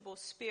incorruptible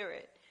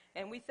spirit.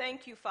 And we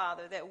thank you,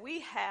 Father, that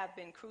we have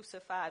been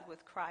crucified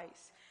with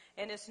Christ.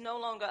 And it's no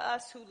longer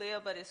us who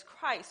live, but it's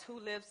Christ who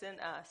lives in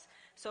us.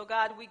 So,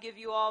 God, we give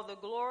you all the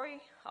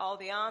glory, all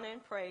the honor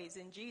and praise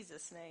in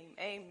Jesus' name.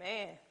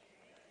 Amen.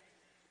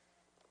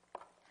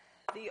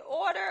 The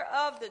order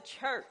of the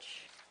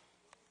church.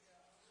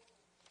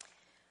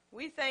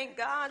 We thank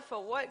God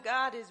for what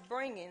God is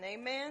bringing.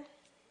 Amen.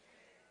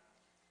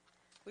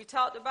 We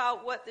talked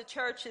about what the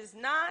church is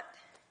not.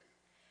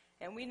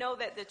 And we know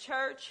that the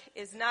church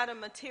is not a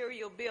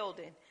material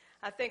building.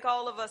 I think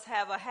all of us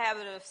have a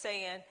habit of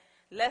saying,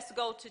 let's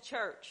go to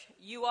church.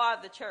 You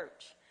are the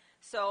church.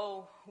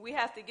 So we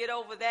have to get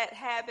over that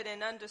habit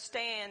and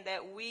understand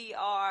that we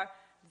are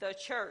the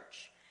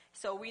church.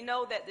 So we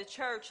know that the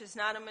church is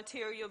not a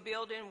material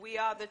building. We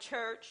are the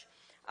church.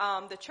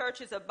 The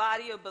church is a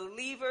body of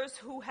believers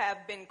who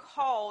have been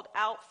called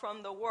out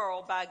from the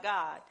world by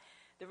God.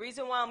 The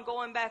reason why I'm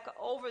going back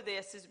over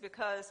this is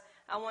because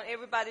I want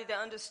everybody to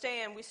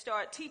understand we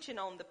start teaching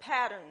on the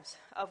patterns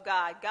of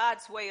God,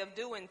 God's way of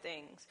doing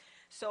things.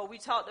 So we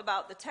talked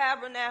about the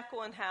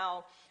tabernacle and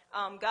how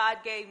God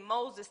gave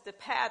Moses the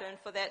pattern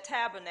for that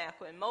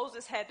tabernacle. And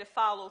Moses had to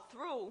follow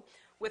through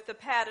with the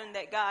pattern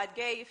that God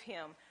gave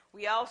him.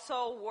 We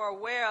also were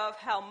aware of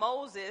how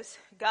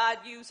God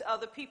used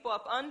other people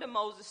up under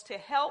Moses to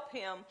help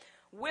him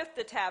with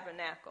the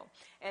tabernacle.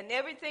 And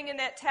everything in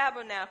that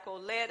tabernacle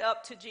led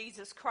up to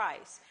Jesus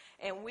Christ.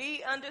 And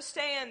we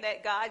understand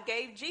that God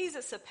gave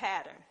Jesus a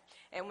pattern.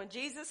 And when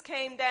Jesus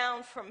came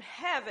down from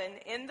heaven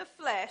in the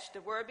flesh,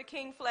 the Word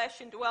became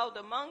flesh and dwelled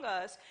among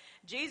us,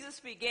 Jesus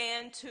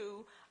began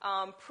to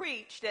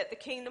preach that the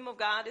kingdom of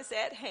God is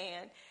at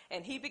hand.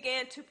 And he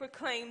began to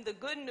proclaim the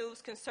good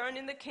news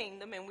concerning the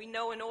kingdom. And we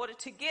know in order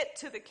to get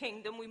to the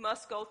kingdom, we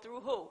must go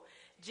through who?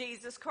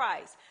 Jesus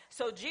Christ.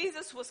 So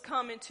Jesus was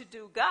coming to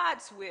do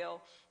God's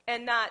will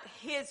and not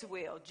his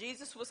will.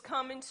 Jesus was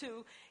coming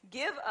to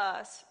give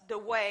us the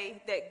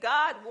way that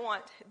God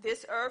wants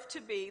this earth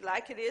to be,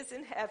 like it is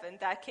in heaven,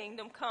 thy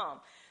kingdom come.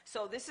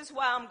 So this is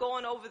why I'm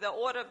going over the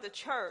order of the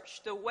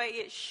church, the way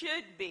it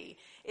should be.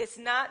 It's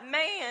not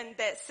man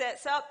that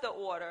sets up the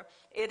order.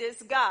 It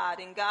is God.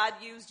 And God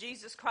used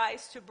Jesus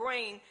Christ to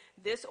bring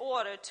this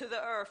order to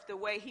the earth the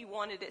way he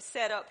wanted it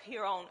set up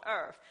here on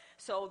earth.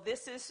 So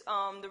this is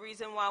the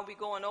reason why we're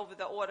going over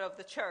the order of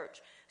the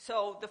church.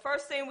 So the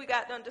first thing we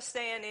got to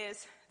understand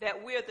is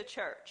that we're the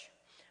church.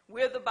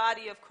 We're the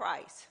body of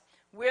Christ.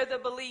 We're the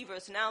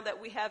believers now that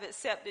we have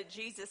accepted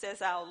Jesus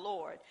as our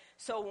Lord.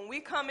 So when we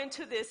come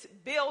into this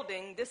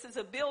building, this is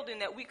a building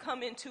that we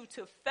come into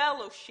to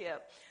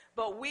fellowship,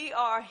 but we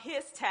are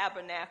his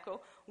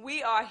tabernacle.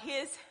 We are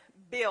his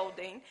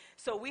building.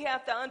 So we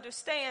have to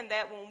understand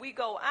that when we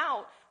go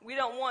out, we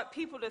don't want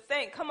people to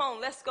think, come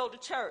on, let's go to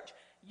church.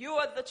 You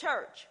are the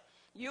church.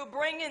 You're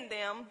bringing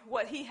them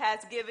what he has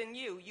given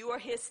you. You are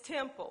his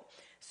temple.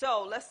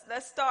 So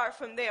let's start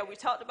from there. We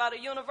talked about a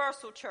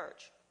universal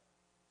church.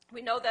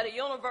 We know that a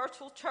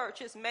universal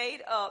church is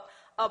made up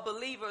of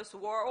believers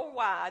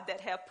worldwide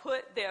that have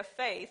put their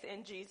faith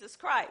in Jesus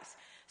Christ.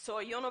 So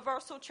a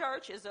universal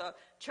church is a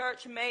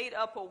church made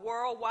up of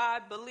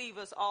worldwide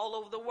believers all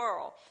over the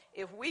world.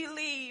 If we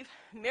leave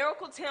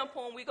Miracle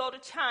Temple and we go to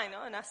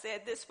China, and I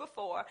said this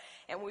before,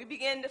 and we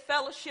begin to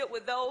fellowship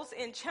with those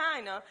in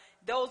China,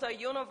 those are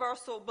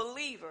universal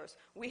believers.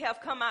 We have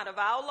come out of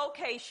our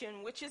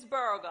location, which is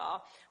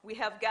Burgaw. We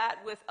have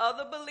got with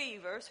other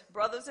believers,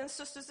 brothers and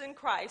sisters in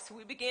Christ.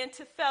 We begin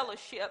to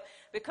fellowship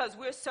because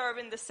we're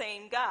serving the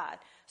same God.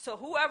 So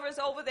whoever's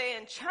over there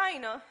in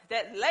China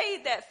that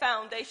laid that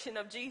foundation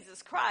of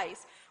Jesus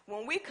Christ,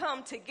 when we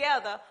come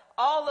together,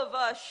 all of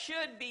us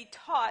should be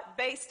taught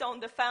based on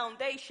the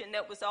foundation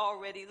that was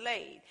already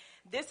laid.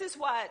 This is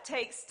why it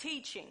takes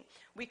teaching.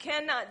 We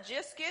cannot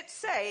just get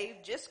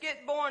saved, just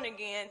get born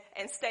again,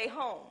 and stay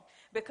home.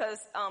 Because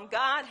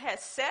God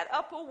has set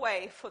up a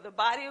way for the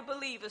body of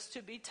believers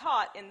to be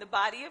taught in the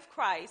body of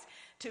Christ,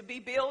 to be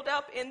built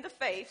up in the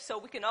faith, so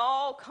we can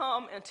all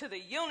come into the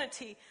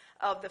unity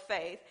of the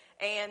faith.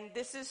 And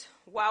this is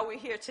why we're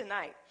here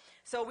tonight.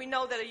 So we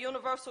know that a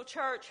universal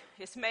church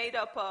is made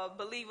up of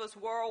believers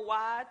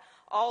worldwide,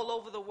 all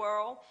over the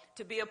world.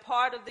 To be a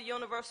part of the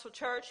universal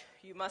church,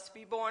 you must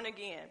be born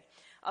again.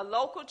 A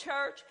local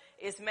church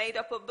is made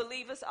up of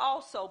believers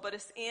also, but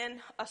it's in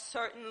a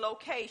certain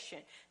location.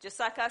 Just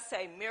like I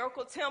say,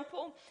 Miracle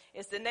Temple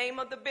is the name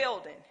of the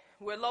building.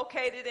 We're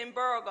located in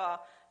Burgaw,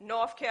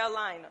 North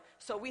Carolina.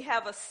 So we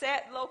have a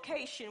set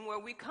location where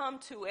we come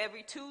to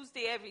every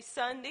Tuesday, every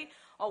Sunday,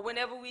 or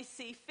whenever we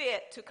see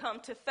fit to come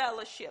to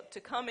fellowship, to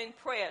come in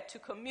prayer, to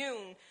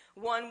commune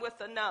one with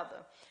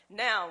another.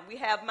 Now, we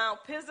have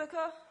Mount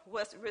Pisgah,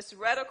 which is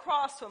right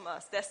across from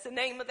us. That's the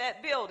name of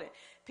that building.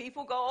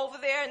 People go over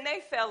there and they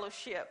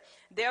fellowship.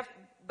 Their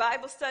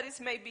Bible studies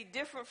may be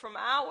different from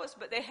ours,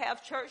 but they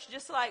have church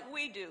just like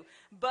we do.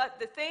 But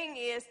the thing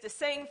is, the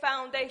same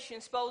foundation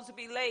is supposed to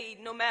be laid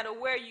no matter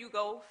where you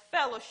go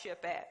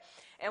fellowship at.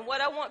 And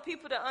what I want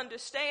people to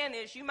understand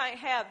is you might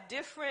have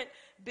different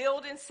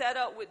buildings set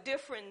up with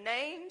different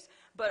names,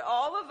 but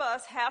all of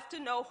us have to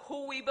know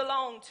who we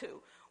belong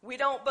to. We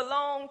don't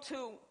belong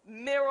to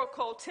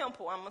Miracle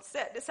Temple. I'm going to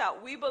set this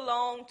out. We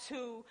belong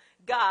to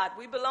God.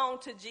 We belong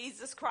to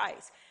Jesus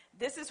Christ.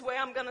 This is where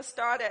I'm going to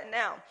start at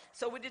now.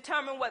 So we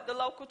determined what the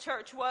local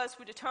church was.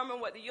 We determined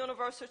what the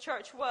universal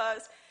church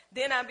was.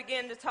 Then I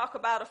began to talk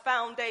about a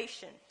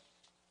foundation.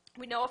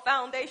 We know a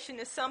foundation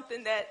is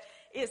something that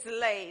is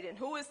laid. And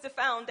who is the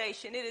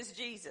foundation? It is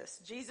Jesus.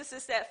 Jesus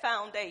is that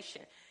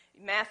foundation.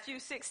 Matthew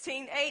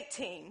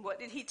 16:18. What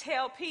did he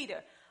tell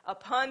Peter?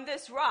 Upon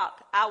this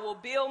rock I will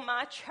build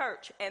my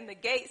church, and the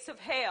gates of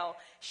hell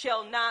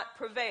shall not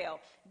prevail.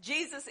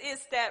 Jesus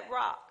is that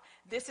rock.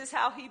 This is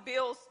how he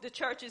builds, the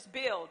church is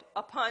built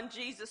upon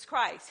Jesus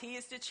Christ. He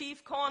is the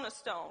chief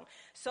cornerstone.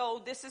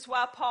 So this is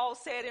why Paul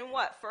said in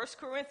what? 1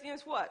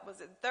 Corinthians what? Was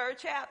it the 3rd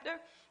chapter?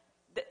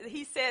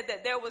 He said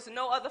that there was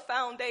no other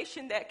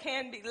foundation that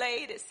can be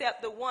laid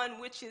except the one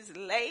which is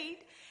laid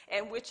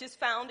and which is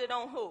founded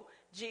on who?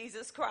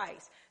 Jesus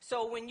Christ.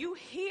 So when you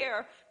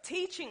hear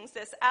teachings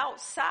that's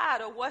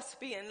outside of what's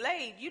being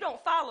laid, you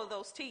don't follow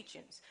those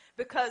teachings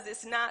because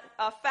it's not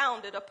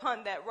founded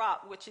upon that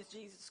rock, which is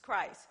Jesus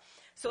Christ.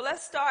 So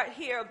let's start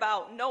here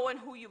about knowing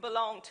who you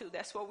belong to.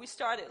 That's where we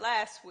started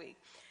last week.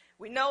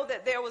 We know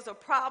that there was a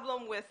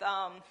problem with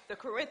the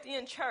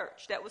Corinthian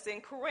church that was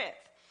in Corinth.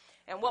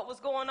 And what was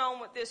going on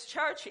with this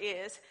church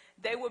is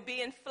they were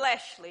being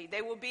fleshly.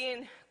 They were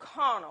being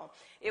carnal.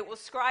 It was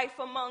strife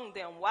among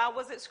them. Why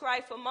was it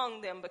strife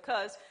among them?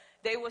 Because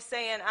they were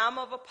saying, I'm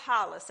of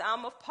Apollos,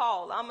 I'm of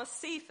Paul, I'm of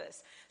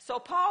Cephas. So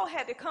Paul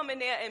had to come in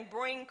there and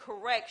bring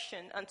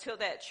correction unto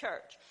that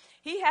church.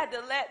 He had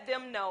to let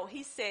them know,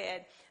 he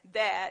said,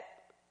 that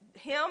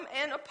him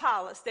and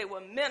Apollos, they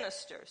were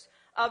ministers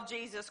of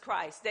Jesus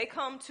Christ. They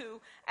come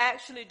to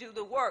actually do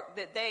the work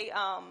that they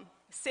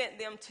sent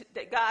them to,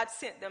 that God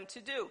sent them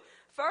to do.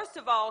 First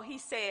of all, he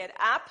said,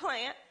 I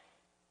plant,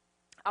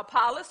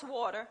 Apollos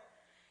water,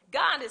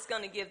 God is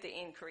going to give the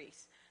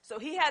increase. So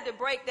he had to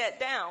break that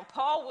down.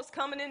 Paul was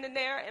coming in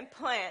there and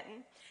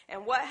planting,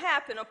 and what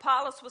happened,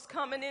 Apollos was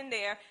coming in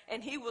there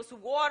and he was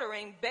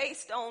watering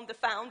based on the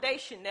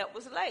foundation that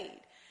was laid.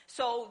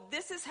 So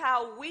this is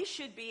how we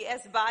should be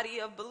as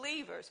body of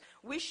believers.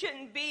 We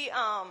shouldn't be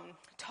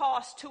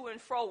tossed to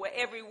and fro with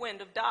every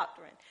wind of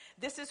doctrine.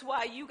 This is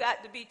why you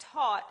got to be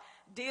taught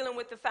dealing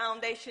with the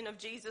foundation of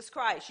Jesus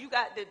Christ. You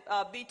got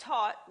to be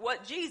taught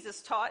what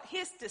Jesus taught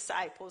his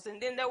disciples.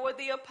 And then there were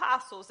the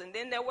apostles. And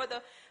then there were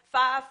the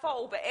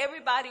fivefold. But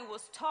everybody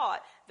was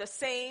taught the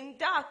same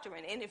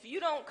doctrine. And if you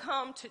don't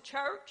come to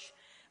church,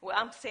 well,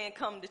 I'm saying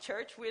come to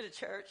church. We're the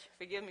church.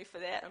 Forgive me for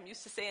that. I'm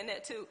used to saying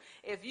that too.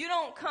 If you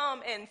don't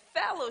come and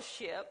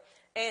fellowship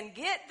and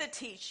get the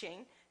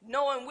teaching,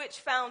 knowing which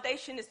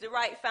foundation is the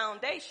right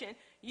foundation,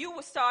 you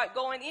will start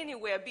going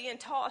anywhere, being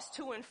tossed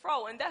to and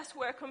fro, and that's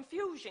where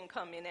confusion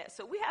come in at.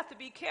 So we have to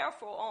be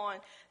careful on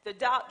the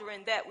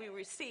doctrine that we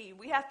receive.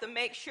 We have to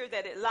make sure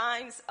that it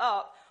lines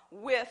up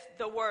with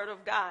the Word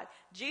of God.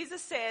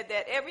 Jesus said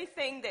that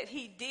everything that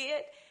he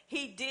did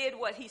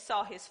what he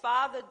saw his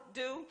Father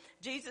do.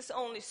 Jesus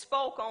only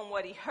spoke on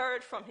what he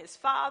heard from his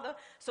Father.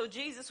 So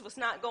Jesus was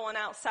not going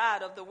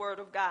outside of the Word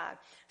of God.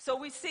 So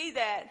we see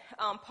that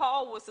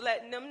Paul was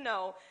letting them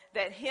know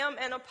that him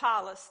and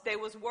Apollos, they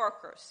was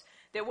workers.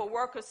 They were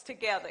workers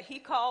together. He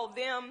called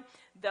them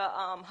the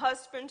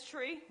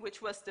husbandry,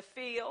 which was the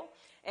field,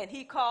 and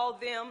he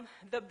called them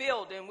the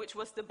building, which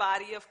was the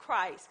body of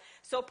Christ.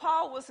 So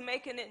Paul was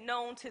making it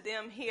known to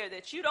them here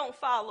that you don't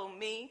follow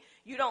me,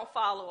 you don't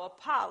follow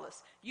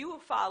Apollos, you are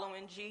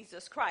following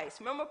Jesus Christ.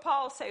 Remember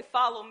Paul say,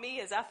 follow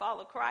me as I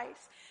follow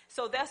Christ?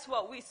 So that's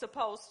what we're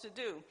supposed to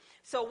do.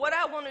 So what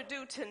I want to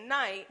do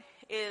tonight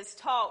is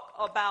talk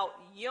about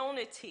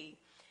unity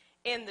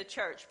in the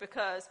church,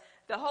 because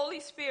the Holy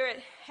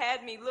Spirit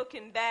had me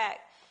looking back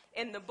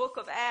in the book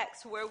of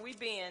Acts where we've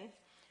been,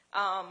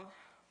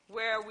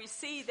 where we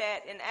see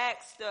that in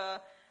Acts,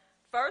 the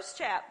 1st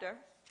chapter,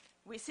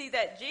 we see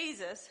that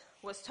Jesus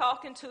was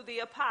talking to the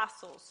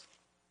apostles,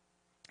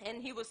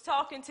 and he was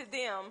talking to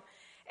them,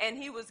 and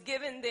he was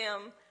giving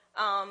them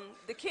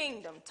the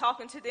kingdom,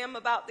 talking to them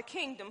about the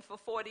kingdom for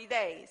 40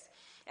 days.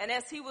 And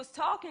as he was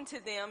talking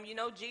to them, you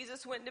know,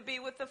 Jesus went to be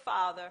with the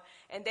Father,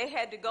 and they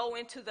had to go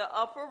into the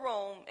upper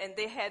room, and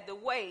they had to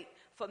wait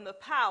from the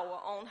power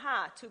on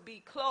high, to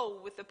be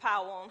clothed with the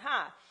power on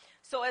high.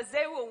 So as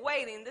they were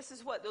waiting, this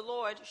is what the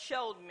Lord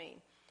showed me.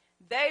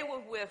 They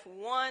were with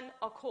one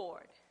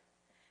accord.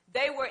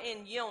 They were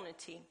in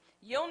unity.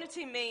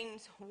 Unity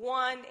means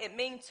one. It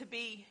means to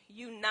be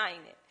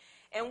united.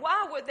 And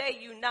why were they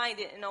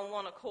united and on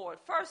one accord?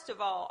 First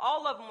of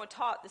all of them were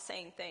taught the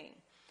same thing.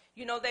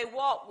 You know, they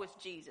walked with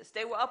Jesus.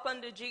 They were up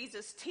under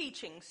Jesus'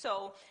 teaching.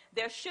 So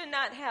there should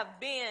not have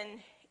been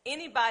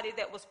anybody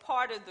that was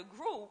part of the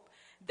group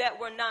that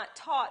were not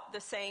taught the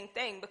same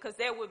thing, because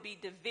there would be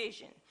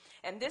division.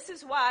 And this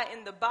is why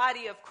in the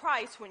body of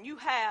Christ, when you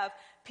have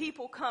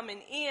people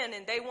coming in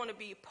and they want to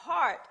be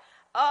part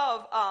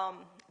of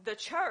the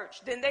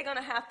church, then they're going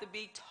to have to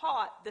be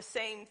taught the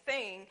same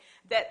thing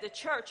that the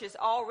church has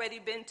already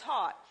been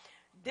taught.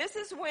 This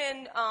is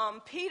when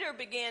Peter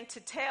began to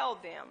tell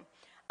them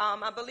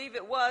I believe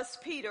it was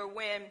Peter,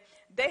 when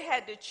they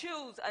had to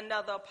choose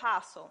another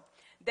apostle.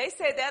 They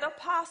said that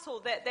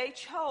apostle that they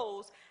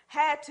chose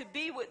had to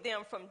be with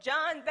them from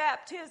John's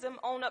baptism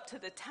on up to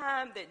the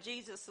time that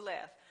Jesus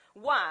left.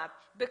 Why?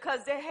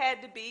 Because they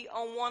had to be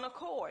on one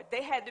accord.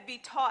 They had to be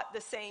taught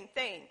the same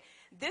thing.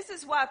 This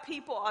is why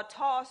people are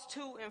tossed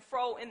to and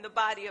fro in the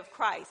body of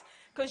Christ.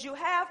 Because you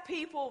have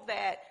people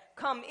that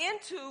come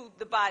into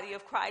the body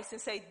of Christ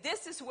and say,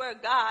 this is where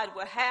God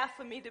would have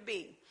for me to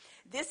be.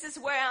 This is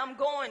where I'm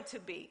going to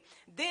be.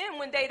 Then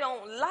when they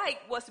don't like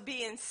what's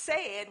being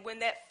said, when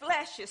that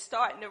flesh is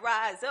starting to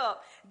rise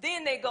up,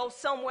 then they go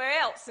somewhere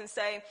else and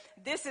say,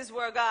 this is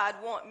where God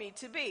want me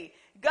to be.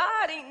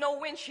 God ain't no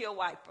windshield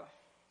wiper.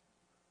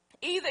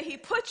 Either he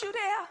put you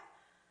there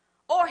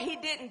or he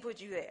didn't put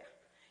you there.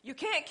 You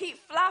can't keep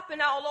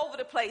flopping all over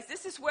the place.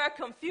 This is where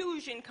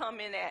confusion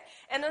come in at.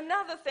 And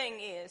another thing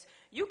is,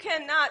 you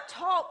cannot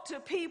talk to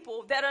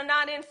people that are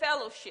not in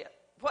fellowship.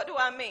 What do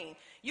I mean?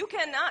 You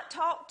cannot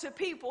talk to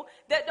people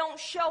that don't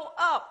show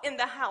up in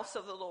the house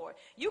of the Lord.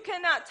 You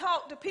cannot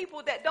talk to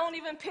people that don't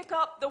even pick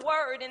up the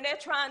word and they're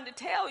trying to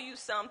tell you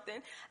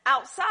something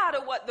outside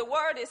of what the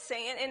word is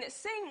saying. And it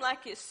seems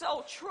like it's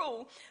so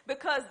true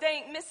because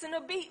they ain't missing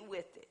a beat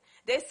with it.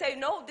 They say,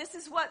 no, this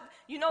is what,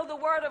 the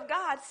word of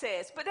God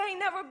says. But they ain't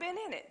never been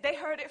in it. They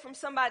heard it from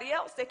somebody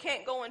else. They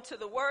can't go into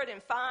the word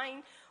and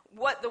find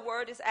what the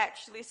word is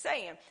actually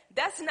saying.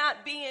 That's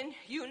not being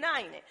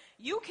united.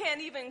 You can't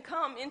even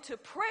come into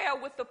prayer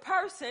with a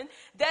person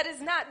that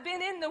has not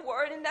been in the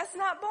word and that's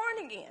not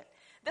born again.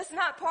 That's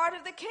not part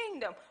of the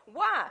kingdom.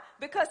 Why?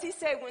 Because he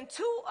said, when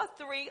 2 or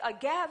 3 are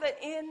gathered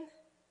in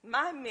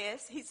my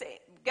midst, he said,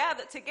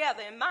 gathered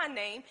together in my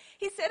name,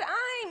 he said,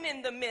 I'm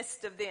in the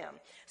midst of them.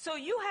 So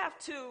you have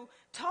to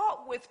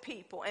talk with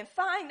people and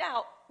find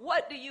out,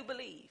 what do you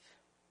believe?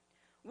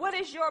 What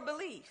is your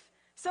belief?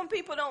 Some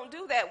people don't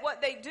do that.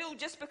 What they do,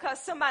 just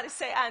because somebody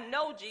say, I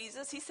know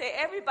Jesus, he said,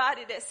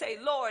 everybody that say,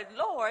 Lord,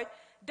 Lord,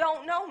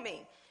 don't know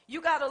me.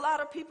 You got a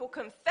lot of people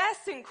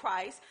confessing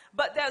Christ,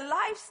 but their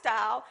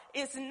lifestyle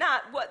is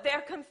not what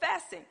they're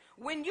confessing.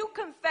 When you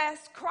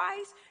confess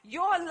Christ,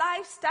 your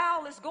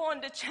lifestyle is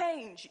going to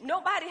change.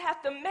 Nobody has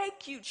to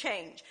make you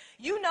change.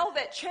 You know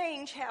that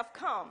change have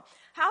come.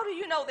 How do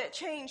you know that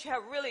change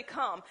have really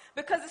come?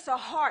 Because it's a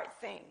heart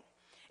thing.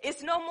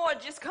 It's no more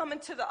just coming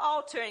to the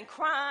altar and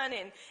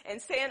crying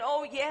and saying,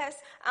 oh, yes,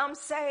 I'm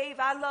saved.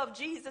 I love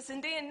Jesus.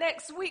 And then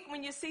next week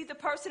when you see the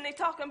person, they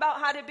talking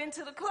about how they've been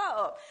to the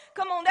club.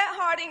 Come on, that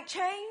heart ain't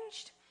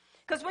changed.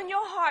 Because when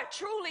your heart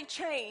truly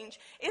changed,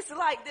 it's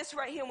like this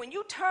right here. When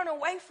you turn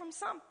away from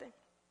something,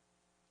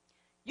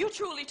 you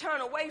truly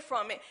turn away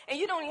from it. And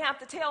you don't even have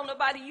to tell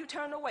nobody you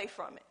turn away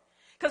from it.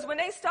 Because when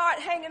they start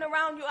hanging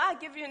around you, I'll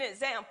give you an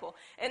example.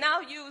 And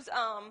I'll use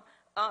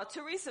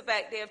Teresa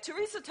back there.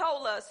 Teresa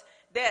told us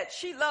that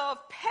she loved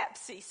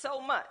Pepsi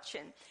so much.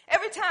 And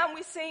every time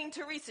we seen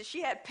Teresa,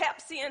 she had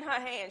Pepsi in her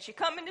hand. She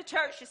come into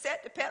church, she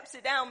set the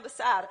Pepsi down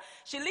beside her.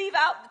 She leave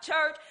out the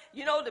church,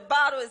 the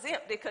bottle is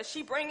empty because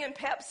she bringing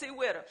Pepsi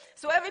with her.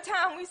 So every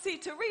time we see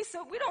Teresa,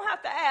 we don't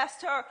have to ask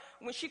her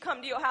when she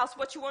come to your house,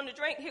 what you want to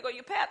drink? Here go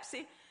your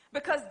Pepsi.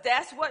 Because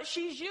that's what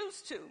she's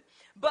used to.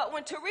 But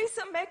when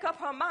Teresa make up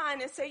her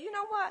mind and say, you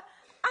know what?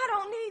 I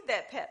don't need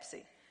that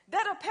Pepsi.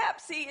 That a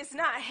Pepsi is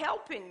not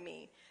helping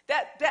me.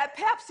 That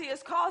Pepsi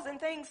is causing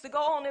things to go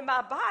on in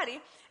my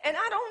body, and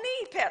I don't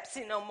need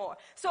Pepsi no more.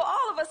 So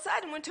all of a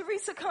sudden, when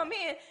Teresa come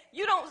in,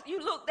 you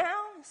look down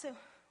and say,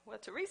 well,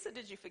 Teresa,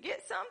 did you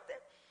forget something?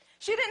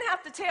 She didn't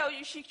have to tell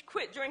you she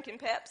quit drinking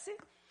Pepsi,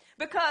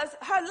 because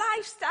her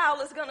lifestyle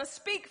is going to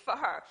speak for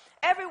her.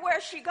 Everywhere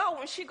she go,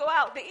 when she go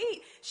out to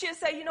eat, she'll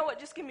say, you know what,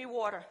 just give me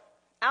water.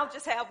 I'll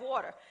just have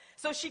water.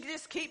 So she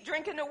just keep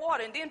drinking the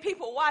water. And then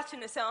people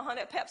watching and say,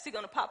 that Pepsi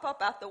going to pop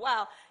up after a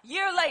while.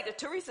 Year later,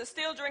 Teresa's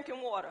still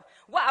drinking water.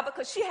 Why?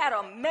 Because she had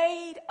a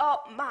made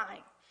up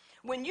mind.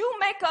 When you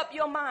make up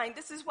your mind,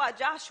 this is why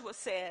Joshua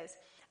says,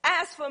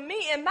 as for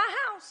me and my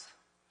house,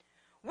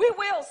 we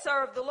will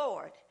serve the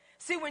Lord.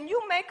 See, when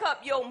you make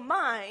up your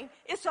mind,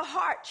 it's a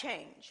heart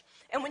change.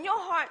 And when your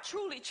heart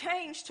truly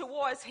changed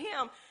towards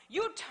him,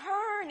 you're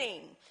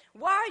turning.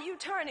 Why are you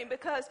turning?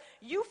 Because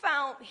you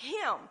found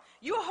him.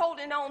 You're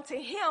holding on to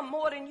him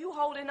more than you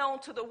holding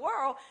on to the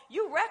world.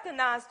 You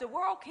recognize the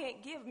world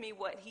can't give me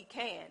what he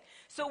can.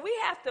 So we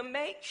have to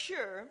make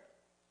sure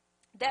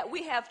that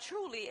we have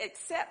truly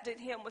accepted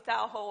him with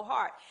our whole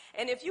heart.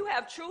 And if you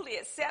have truly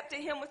accepted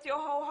him with your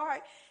whole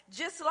heart,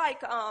 just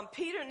like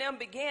Peter and them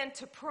began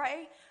to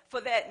pray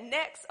for that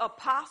next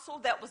apostle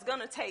that was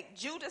going to take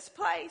Judas'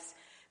 place,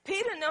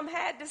 Peter and them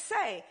had to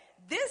say,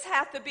 this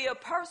has to be a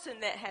person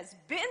that has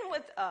been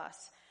with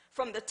us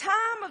from the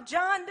time of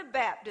John the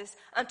Baptist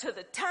until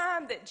the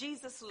time that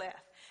Jesus left.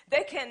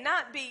 They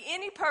cannot be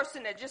any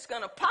person that's just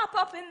going to pop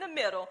up in the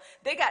middle.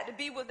 They got to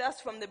be with us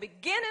from the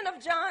beginning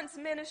of John's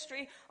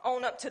ministry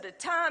on up to the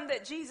time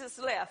that Jesus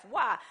left.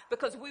 Why?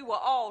 Because we were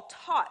all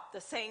taught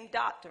the same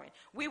doctrine.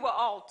 We were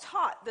all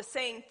taught the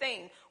same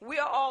thing.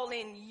 We're all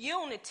in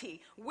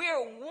unity.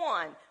 We're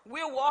one.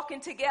 We're walking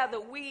together.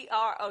 We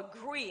are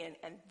agreeing.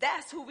 And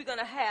that's who we're going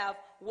to have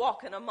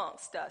walking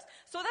amongst us.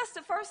 So that's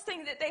the first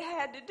thing that they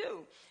had to do.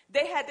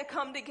 They had to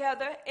come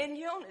together in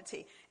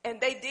unity. And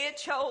they did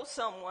chose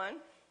someone.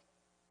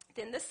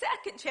 Then the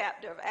second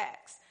chapter of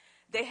Acts,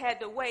 they had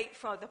to wait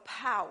for the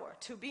power,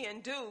 to be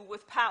endued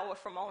with power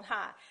from on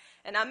high.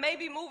 And I may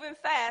be moving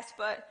fast,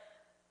 but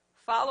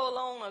follow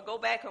along or go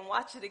back and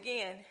watch it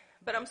again.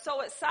 But I'm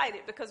so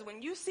excited because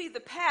when you see the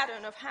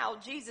pattern of how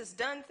Jesus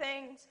done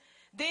things,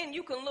 then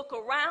you can look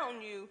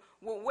around you,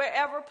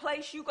 wherever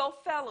place you go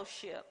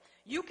fellowship.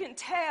 You can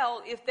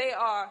tell if they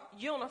are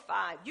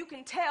unified. You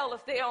can tell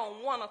if they are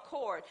on one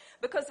accord.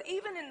 Because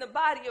even in the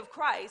body of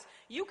Christ,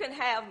 you can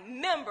have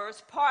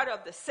members part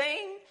of the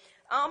same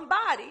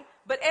body,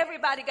 but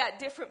everybody got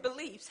different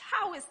beliefs.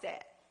 How is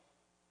that?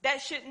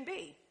 That shouldn't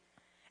be.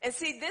 And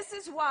see, this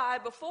is why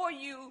before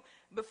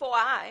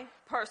I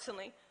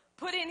personally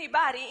put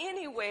anybody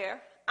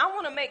anywhere, I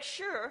want to make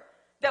sure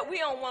that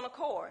we on one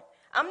accord.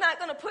 I'm not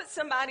going to put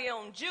somebody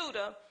on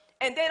Judah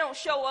and they don't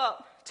show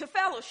up to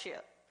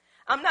fellowship.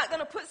 I'm not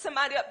going to put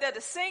somebody up there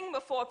to sing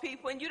before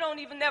people and you don't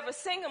even never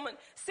see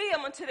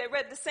them until they're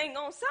ready to sing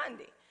on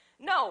Sunday.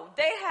 No,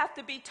 they have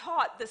to be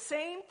taught the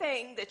same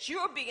thing that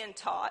you're being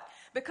taught,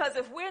 because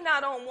if we're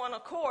not on one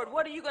accord,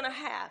 what are you going to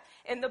have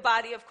in the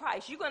body of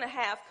Christ? You're going to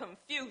have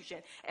confusion.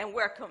 And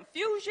where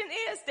confusion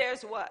is,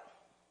 there's what?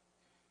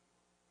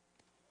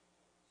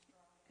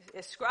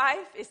 It's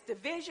strife, it's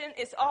division,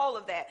 it's all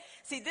of that.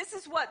 See, this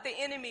is what the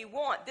enemy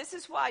wants. This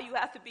is why you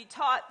have to be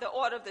taught the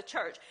order of the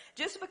church.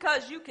 Just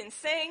because you can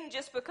sing,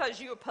 just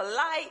because you're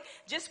polite,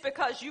 just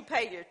because you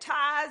pay your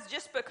tithes,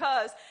 just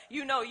because,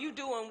 you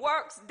doing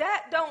works,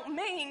 that don't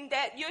mean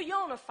that you're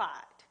unified.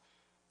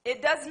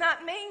 It does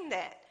not mean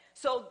that.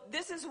 So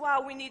this is why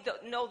we need to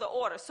know the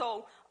order.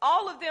 So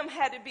all of them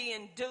had to be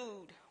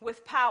endued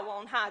with power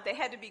on high. They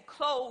had to be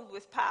clothed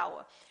with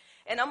power.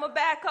 And I'm going to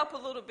back up a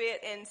little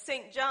bit in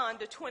St. John,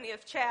 the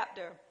 20th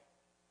chapter.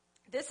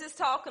 This is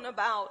talking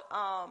about,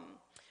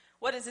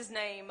 what is his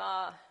name?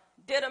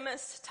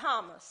 Didymus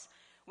Thomas.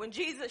 When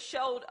Jesus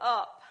showed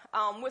up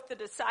with the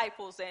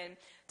disciples, and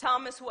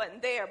Thomas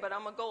wasn't there, but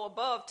I'm going to go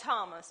above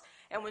Thomas.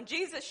 And when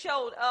Jesus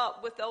showed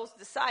up with those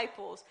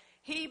disciples,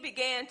 he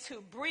began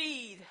to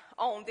breathe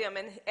on them.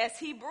 And as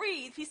he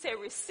breathed, he said,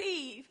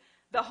 receive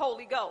the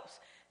Holy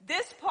Ghost.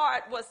 This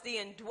part was the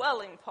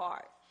indwelling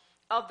part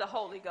of the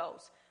Holy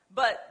Ghost.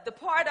 But the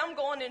part I'm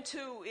going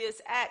into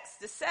is Acts,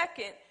 the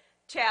 2nd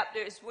chapter,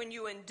 is when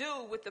you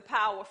endue with the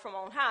power from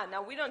on high.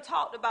 Now, we done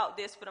talked about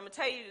this, but I'm going to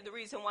tell you the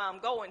reason why I'm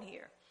going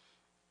here.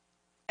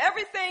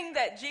 Everything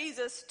that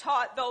Jesus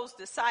taught those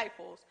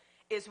disciples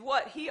is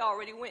what he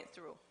already went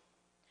through.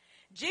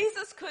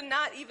 Jesus could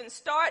not even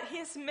start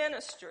his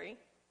ministry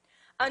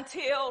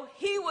until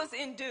he was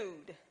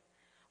endued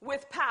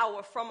with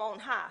power from on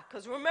high.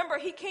 Because remember,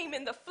 he came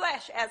in the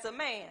flesh as a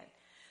man.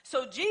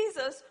 So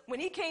Jesus, when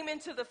he came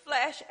into the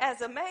flesh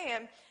as a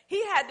man,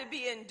 he had to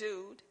be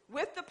endued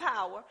with the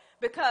power,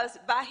 because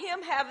by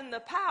him having the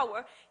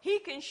power, he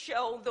can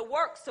show the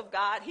works of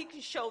God. He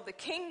can show the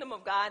kingdom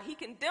of God. He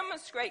can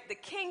demonstrate the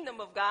kingdom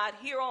of God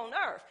here on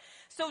earth.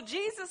 So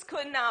Jesus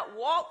could not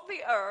walk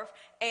the earth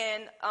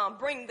and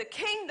bring the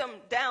kingdom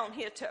down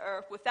here to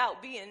earth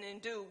without being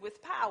endued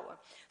with power.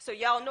 So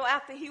y'all know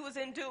after he was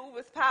endued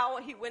with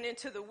power, he went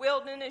into the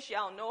wilderness.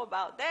 Y'all know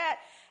about that.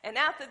 And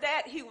after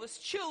that, he was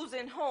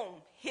choosing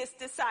whom? His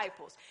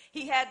disciples.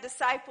 He had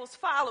disciples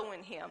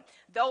following him.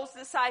 Those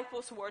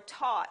disciples were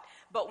taught.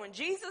 But when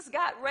Jesus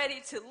got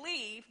ready to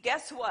leave,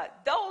 guess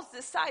what? Those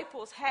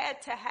disciples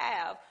had to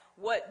have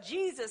what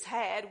Jesus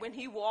had when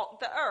he walked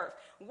the earth.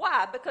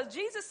 Why? Because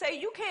Jesus said,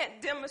 you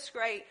can't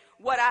demonstrate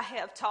what I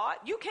have taught.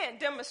 You can't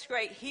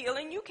demonstrate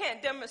healing. You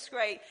can't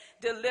demonstrate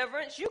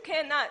deliverance. You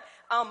cannot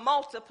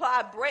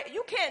multiply bread.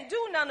 You can't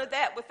do none of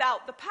that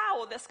without the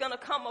power that's going to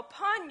come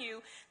upon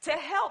you to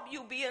help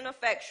you be an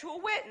effectual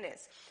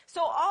witness.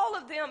 So all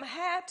of them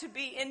had to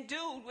be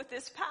endued with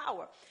this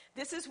power.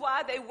 This is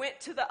why they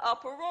went to the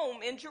upper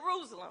room in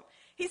Jerusalem.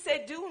 He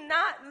said, do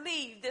not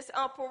leave this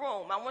upper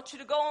room. I want you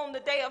to go on the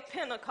day of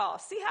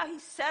Pentecost. See how he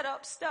set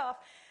up stuff?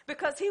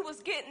 Because he was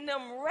getting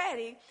them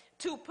ready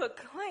to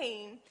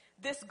proclaim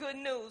this good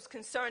news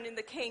concerning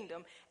the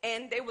kingdom.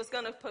 And they was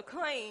going to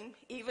proclaim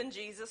even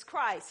Jesus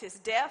Christ, his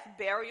death,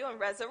 burial, and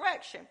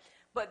resurrection.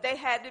 But they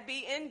had to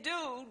be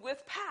endued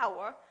with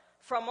power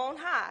from on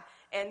high.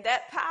 And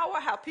that power,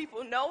 how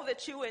people know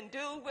that you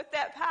endued with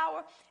that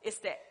power, it's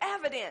the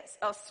evidence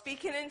of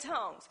speaking in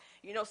tongues.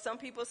 You know, some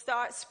people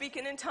start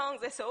speaking in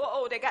tongues. They say,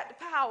 oh, they got the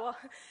power.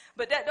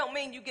 But that don't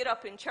mean you get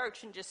up in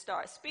church and just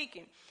start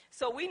speaking.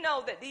 So we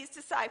know that these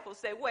disciples,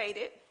 they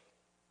waited.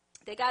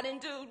 They got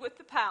endued with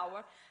the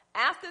power.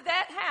 After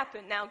that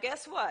happened, now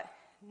guess what?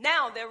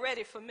 Now they're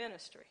ready for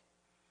ministry.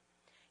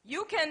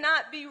 You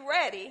cannot be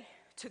ready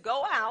to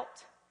go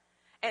out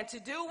and to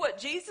do what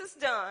Jesus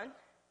done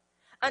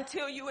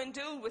until you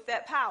endued with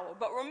that power.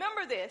 But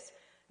remember this,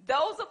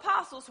 those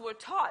apostles were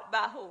taught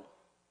by who?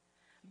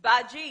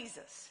 By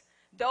Jesus.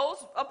 Those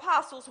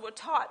apostles were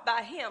taught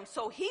by him.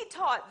 So he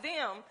taught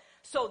them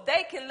so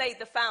they can lay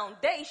the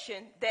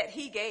foundation that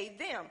he gave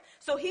them.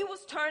 So he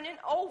was turning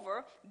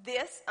over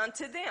this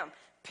unto them.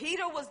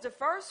 Peter was the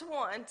first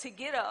one to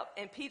get up,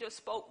 and Peter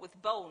spoke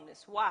with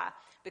boldness. Why?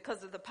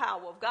 Because of the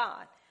power of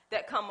God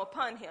that come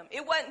upon him.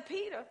 It wasn't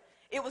Peter.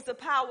 It was the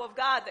power of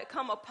God that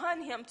come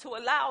upon him to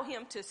allow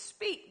him to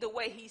speak the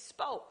way he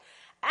spoke.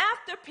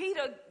 After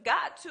Peter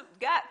got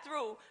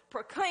through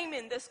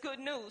proclaiming this good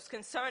news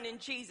concerning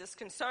Jesus,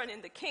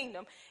 concerning the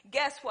kingdom,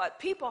 guess what?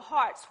 People's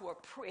hearts were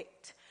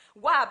pricked.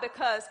 Why?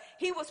 Because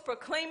he was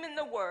proclaiming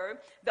the word,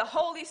 the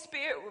Holy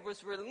Spirit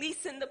was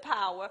releasing the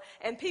power,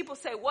 and people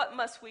say, what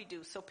must we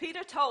do? So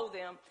Peter told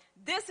them,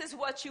 this is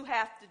what you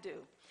have to do.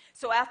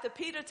 So after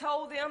Peter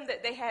told them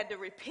that they had to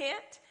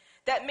repent,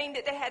 that means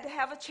that they had to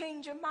have a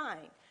change of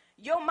mind.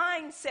 Your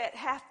mindset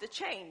has to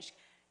change.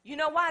 You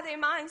know why their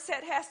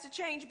mindset has to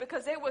change?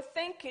 Because they were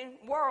thinking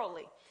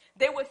worldly.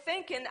 They were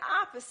thinking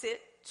opposite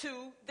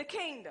to the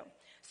kingdom.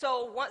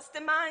 So once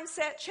the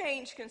mindset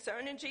changed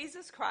concerning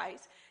Jesus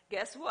Christ,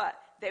 guess what?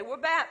 They were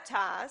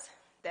baptized.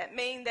 That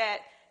means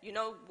that,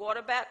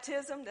 water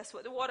baptism, that's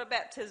what the water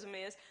baptism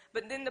is.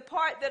 But then the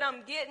part that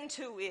I'm getting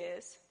to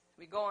is,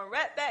 we're going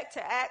right back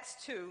to Acts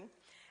 2,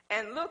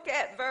 and look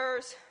at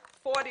verse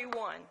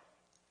 41.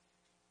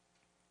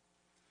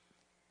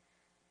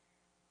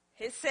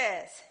 It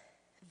says,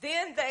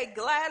 then they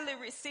gladly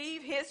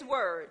received his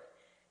word.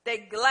 They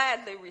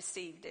gladly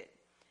received it,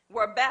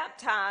 were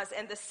baptized,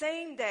 and the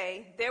same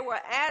day there were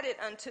added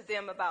unto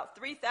them about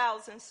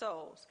 3,000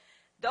 souls.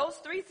 Those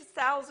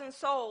 3,000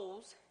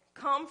 souls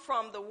come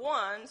from the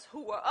ones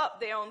who were up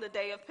there on the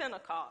day of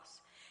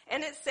Pentecost.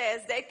 And it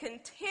says they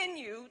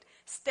continued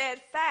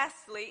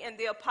steadfastly in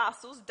the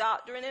apostles'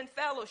 doctrine and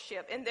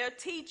fellowship, in their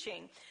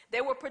teaching.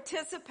 They were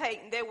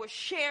participating. They were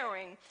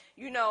sharing,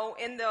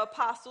 in the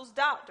apostles'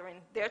 doctrine,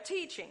 their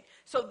teaching.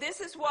 So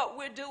this is what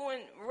we're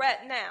doing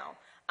right now.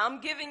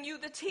 I'm giving you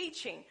the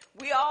teaching.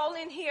 We all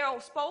in here are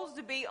supposed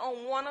to be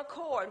on one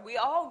accord. We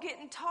all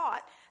getting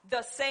taught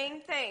the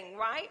same thing,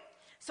 right?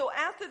 So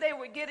after they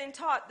were getting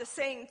taught the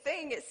same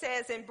thing, it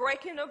says in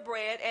breaking of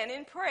bread and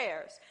in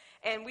prayers.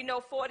 And we know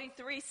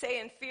 43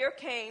 saying fear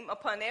came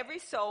upon every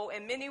soul,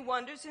 and many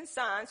wonders and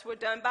signs were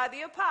done by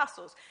the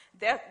apostles.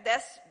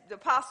 That's the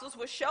apostles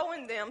were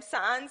showing them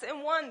signs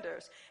and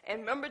wonders.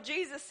 And remember,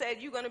 Jesus said,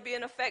 you're going to be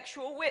an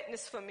effectual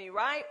witness for me,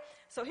 right?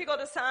 So here go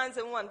the signs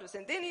and wonders.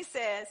 And then he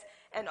says,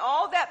 and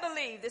all that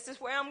believed, this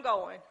is where I'm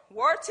going,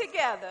 were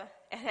together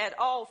and had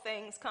all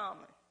things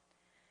common.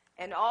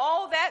 And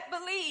all that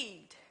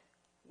believed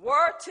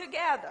were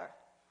together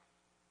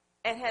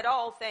and had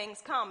all things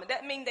common.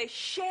 That means they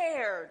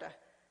shared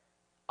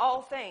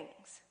all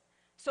things.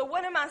 So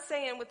what am I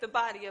saying with the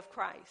body of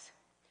Christ?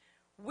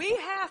 We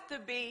have to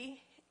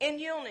be in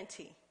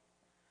unity.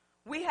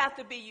 We have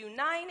to be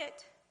united.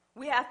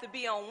 We have to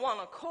be on one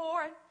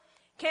accord.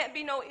 Can't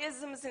be no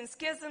isms and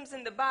schisms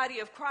in the body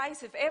of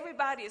Christ. If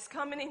everybody is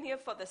coming in here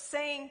for the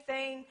same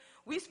thing,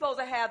 we're supposed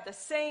to have the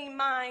same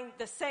mind,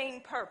 the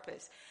same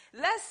purpose.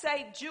 Let's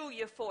say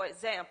Julia, for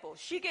example.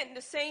 She getting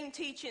the same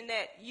teaching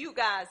that you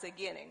guys are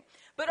getting.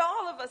 But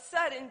all of a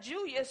sudden,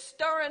 Julia's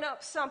stirring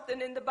up something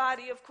in the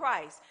body of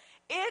Christ.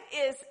 It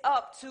is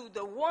up to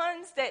the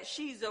ones that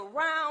she's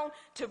around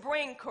to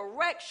bring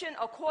correction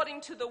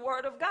according to the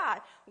word of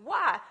God.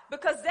 Why?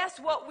 Because that's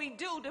what we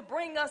do to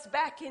bring us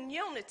back in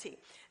unity.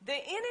 The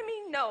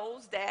enemy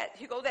knows that,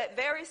 here go that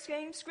very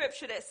same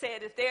scripture that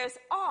said if there's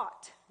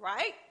aught,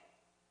 right?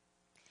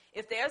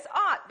 If there's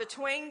aught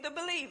between the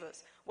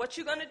believers, what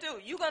you're going to do?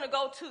 You're going to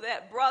go to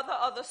that brother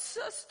or the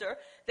sister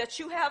that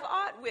you have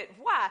aught with.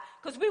 Why?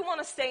 Because we want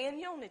to stay in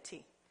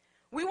unity.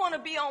 We want to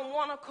be on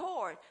one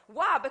accord.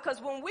 Why?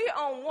 Because when we're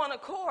on one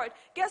accord,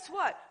 guess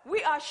what?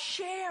 We are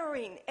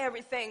sharing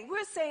everything.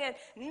 We're saying,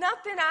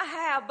 nothing I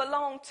have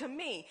belongs to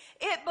me.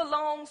 It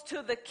belongs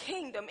to the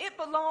kingdom. It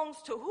belongs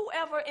to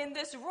whoever in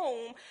this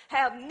room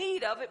have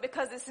need of it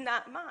because it's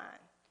not mine.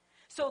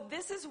 So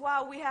this is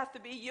why we have to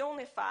be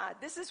unified.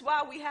 This is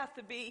why we have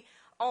to be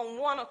on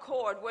one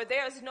accord where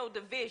there's no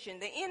division.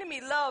 The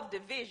enemy loved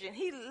division.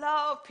 He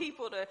loved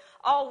people to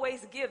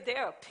always give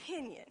their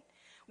opinion.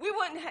 We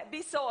wouldn't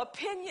be so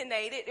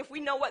opinionated if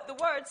we know what the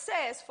word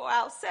says for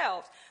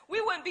ourselves.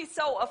 We wouldn't be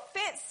so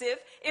offensive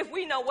if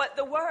we know what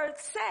the word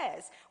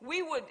says.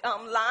 We would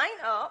line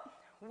up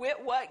with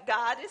what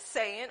God is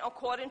saying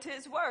according to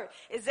his word.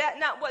 Is that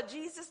not what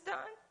Jesus done?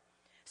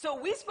 So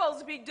we're supposed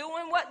to be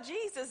doing what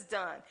Jesus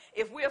done.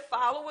 If we're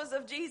followers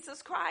of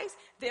Jesus Christ,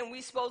 then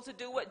we're supposed to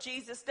do what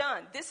Jesus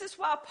done. This is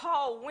why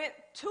Paul went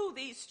to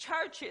these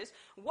churches,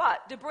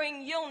 what? To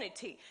bring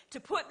unity, to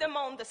put them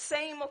on the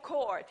same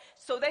accord,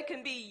 so they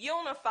can be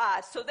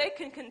unified, so they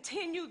can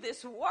continue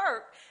this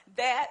work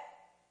that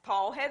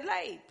Paul had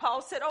laid.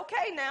 Paul said,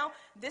 okay, now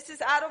this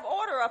is out of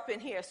order up in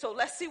here, so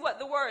let's see what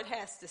the word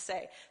has to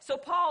say. So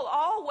Paul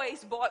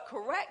always brought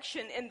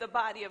correction in the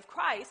body of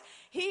Christ.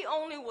 He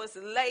only was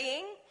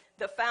laying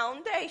the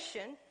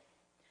foundation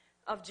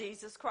of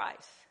Jesus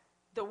Christ.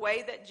 The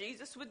way that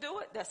Jesus would do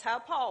it, that's how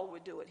Paul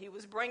would do it. He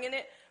was bringing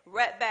it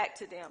right back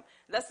to them.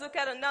 Let's look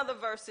at another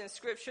verse in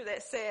Scripture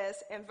that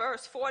says in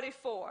verse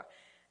 44,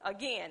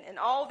 again, and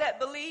all that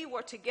believed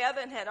were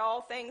together and had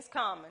all things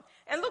common.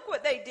 And look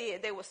what they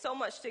did. They were so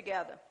much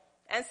together.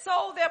 and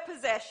sold their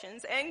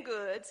possessions and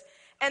goods,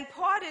 and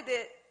parted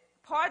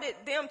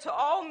them to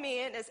all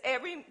men as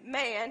every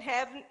man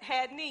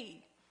had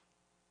need.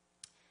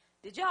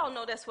 Did y'all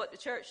know that's what the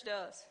church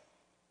does?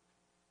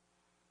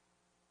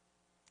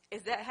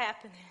 Is that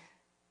happening?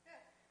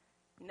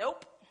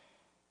 Nope.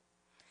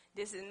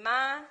 This is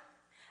mine.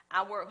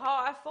 I work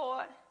hard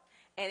for it,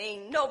 and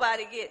ain't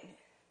nobody getting it.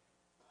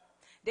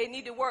 They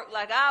need to work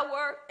like I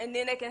work, and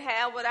then they can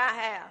have what I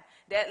have.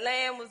 That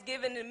land was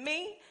given to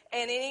me,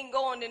 and it ain't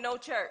going to no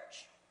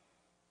church.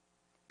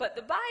 But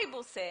the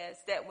Bible says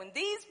that when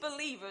these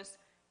believers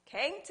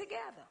came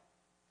together,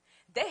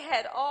 they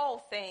had all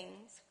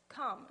things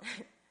common.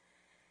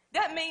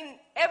 That means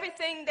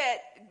everything that,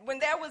 when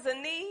there was a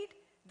need,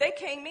 they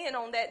came in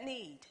on that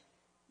need.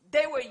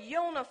 They were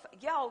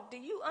unified. Y'all, do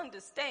you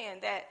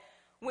understand that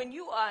when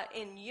you are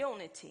in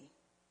unity,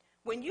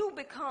 when you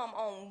become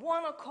on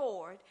one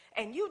accord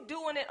and you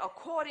doing it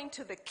according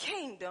to the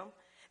kingdom,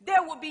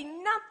 there will be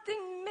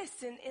nothing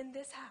missing in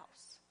this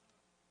house.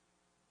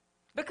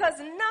 Because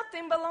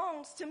nothing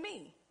belongs to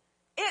me.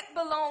 It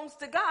belongs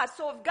to God.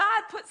 So if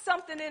God puts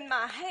something in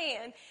my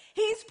hand,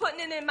 he's putting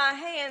it in my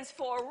hands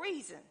for a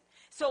reason.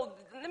 So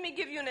let me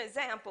give you an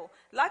example.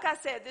 Like I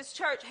said, this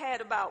church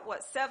had about,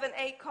 7,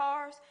 8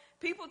 cars.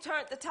 People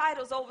turned the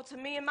titles over to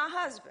me and my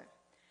husband.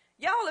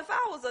 Y'all, if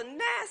I was a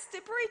nasty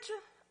preacher,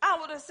 I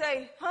would have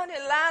said, honey,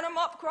 line them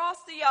up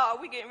across the yard.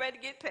 We getting ready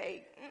to get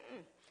paid.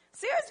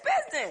 Serious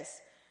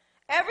business.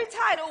 Every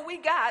title we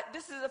got,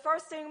 this is the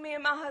first thing me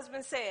and my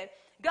husband said,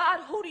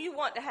 God, who do you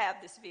want to have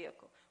this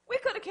vehicle? We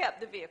could have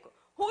kept the vehicle.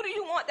 Who do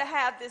you want to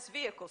have this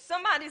vehicle?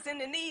 Somebody's in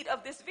the need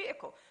of this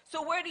vehicle.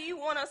 So who you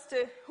want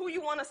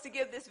us to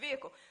give this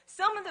vehicle?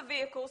 Some of the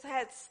vehicles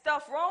had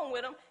stuff wrong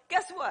with them.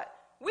 Guess what?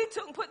 We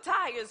took and put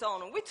tires on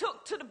them. We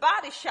took to the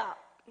body shop.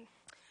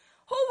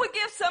 Who would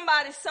give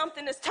somebody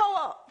something that's tore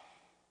up?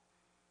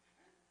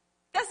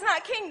 That's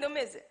not kingdom,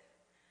 is it?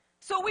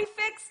 So we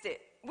fixed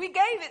it. We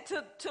gave it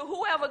to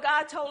whoever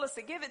God told us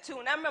to give it to.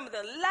 And I remember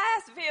the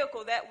last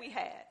vehicle that we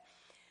had.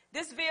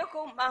 This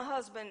vehicle, my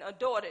husband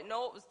adored it.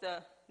 No, it was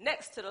the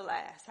next to the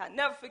last. I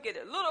never forget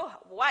it. Little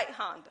white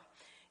Honda.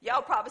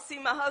 Y'all probably see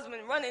my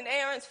husband running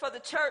errands for the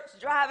church,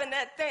 driving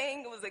that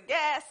thing. It was a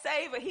gas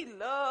saver. He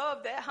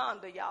loved that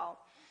Honda, y'all.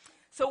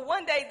 So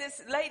one day,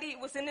 this lady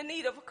was in the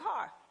need of a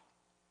car.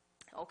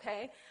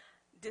 Okay,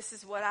 this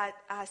is what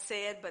I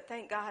said, but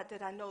thank God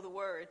that I know the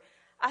word.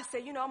 I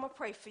said, I'm going to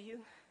pray for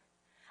you.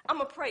 I'm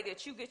going to pray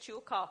that you get you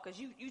a car because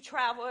you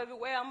travel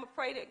everywhere. I'm going to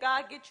pray that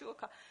God get you a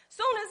car.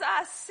 Soon as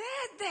I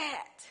said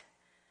that,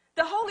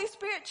 the Holy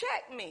Spirit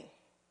checked me.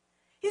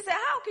 He said,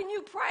 how can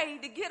you pray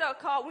to get a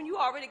car when you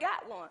already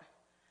got one?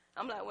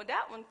 I'm like, well,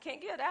 that one,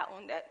 can't get that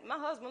one. My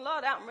husband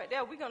loved that one right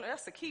there.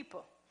 That's a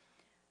keeper.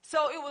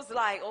 So it was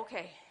like,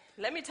 okay,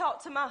 let me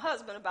talk to my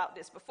husband about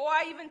this. Before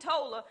I even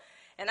told her,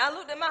 and I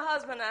looked at my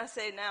husband and I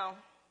said, now,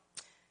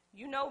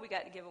 we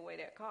got to give away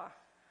that car.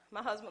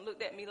 My husband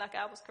looked at me like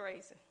I was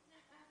crazy.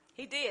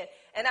 He did.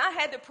 And I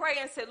had to pray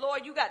and say,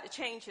 Lord, you got to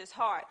change his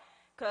heart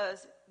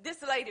because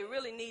this lady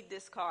really needs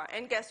this car.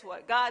 And guess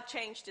what? God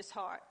changed his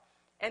heart.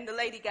 And the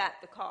lady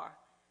got the car.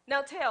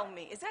 Now tell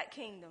me, is that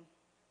kingdom?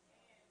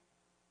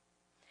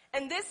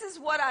 And this is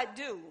what I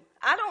do.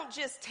 I don't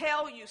just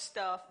tell you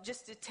stuff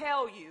just to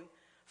tell you.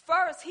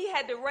 First, he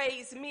had to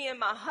raise me and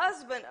my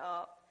husband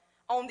up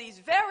on these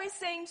very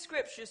same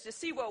scriptures to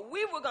see what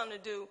we were going to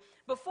do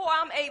before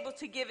I'm able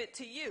to give it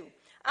to you.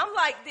 I'm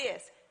like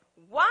this.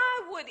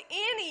 Why would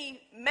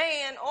any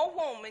man or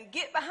woman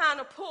get behind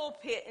a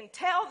pulpit and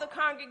tell the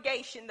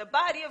congregation, the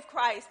body of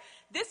Christ,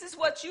 this is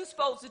what you're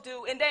supposed to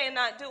do, and they're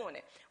not doing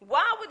it?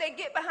 Why would they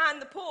get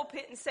behind the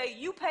pulpit and say,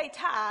 you pay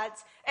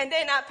tithes, and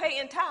they're not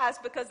paying tithes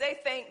because they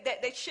think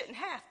that they shouldn't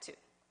have to?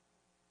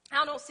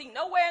 I don't see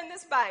nowhere in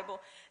this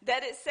Bible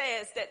that it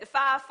says that the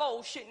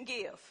fivefold shouldn't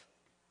give.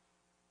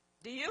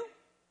 Do you?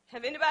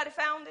 Have anybody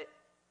found it?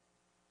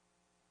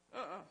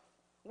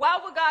 Why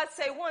would God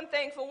say one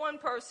thing for one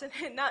person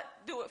and not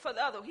do it for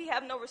the other? He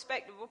have no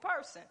respect of a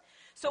person.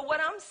 So what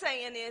I'm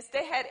saying is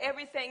they had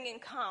everything in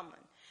common.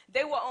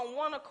 They were on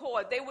one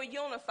accord. They were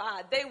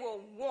unified. They were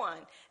one.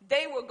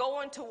 They were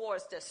going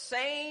towards the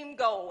same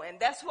goal. And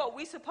that's what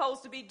we're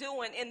supposed to be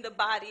doing in the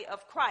body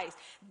of Christ.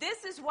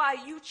 This is why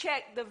you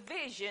check the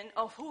vision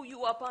of who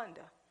you up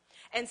under.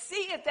 And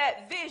see if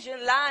that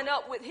vision line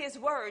up with his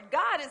word.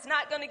 God is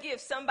not going to give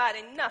somebody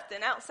nothing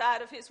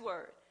outside of his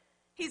word.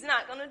 He's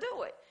not going to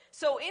do it.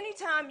 So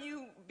anytime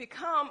you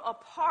become a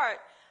part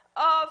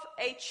of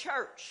a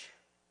church,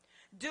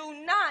 do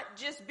not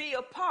just be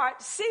a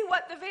part. See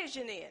what the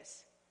vision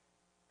is.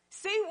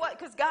 See what,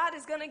 because God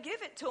is going to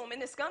give it to them,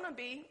 and it's going to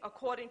be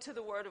according to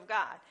the word of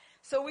God.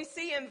 So we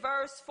see in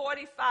verse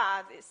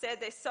 45, it said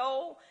they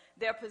sold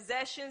their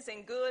possessions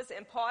and goods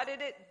and parted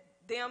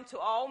them to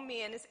all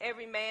men as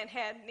every man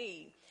had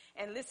need.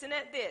 And listen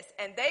at this.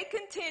 And they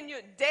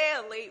continued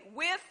daily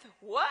with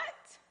what?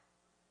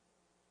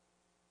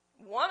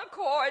 One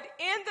accord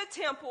in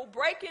the temple,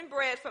 breaking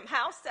bread from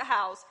house to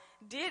house,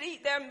 did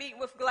eat their meat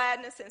with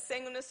gladness and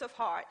singleness of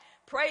heart,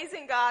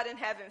 praising God and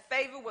having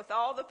favor with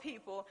all the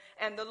people.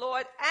 And the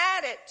Lord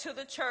added to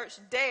the church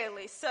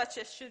daily such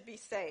as should be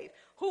saved.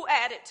 Who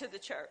added to the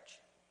church?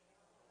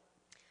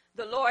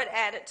 The Lord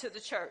added to the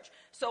church.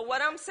 So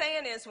what I'm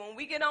saying is, when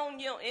we get on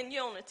in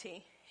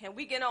unity and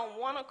we get on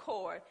one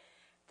accord,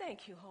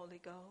 thank you, Holy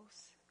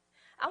Ghost.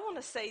 I want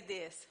to say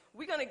this.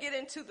 We're going to get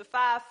into the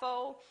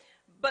fivefold,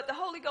 but the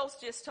Holy Ghost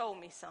just told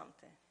me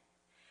something.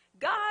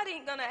 God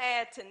ain't going to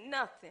add to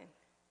nothing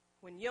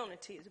when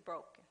unity is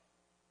broken.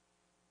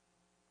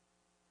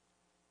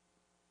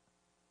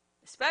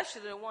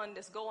 Especially the one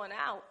that's going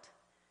out,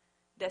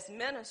 that's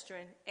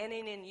ministering and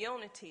ain't in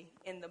unity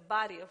in the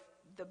body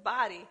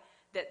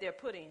that they're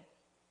put in.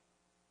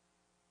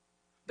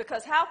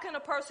 Because how can a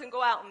person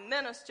go out and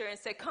minister and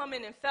say, come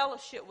in and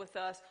fellowship with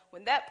us,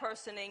 when that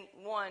person ain't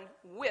one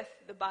with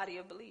the body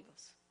of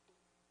believers?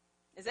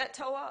 Is that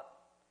toe up?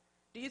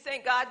 Do you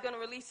think God's going to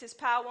release his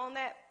power on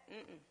that?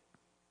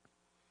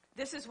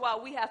 This is why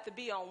we have to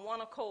be on one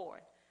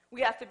accord. We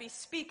have to be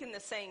speaking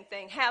the same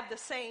thing, have the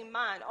same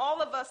mind.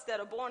 All of us that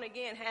are born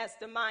again has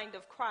the mind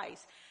of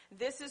Christ.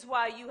 This is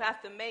why you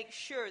have to make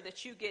sure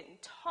that you're getting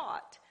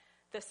taught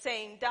the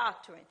same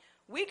doctrine.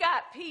 We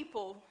got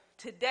people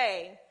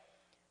today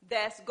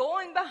that's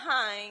going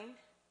behind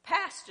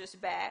pastors'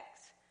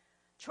 backs,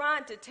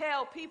 trying to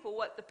tell people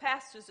what the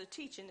pastors are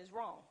teaching is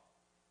wrong,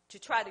 to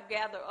try to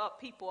gather up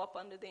people up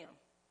under them.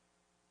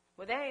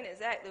 Well, that ain't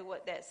exactly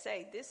what that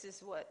say. This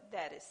is what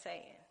that is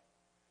saying.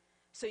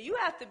 So you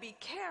have to be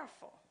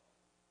careful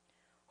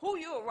who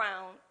you're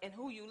around and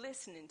who you're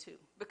listening to,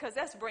 because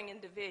that's bringing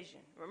division.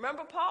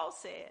 Remember Paul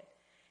said,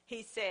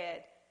 he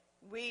said,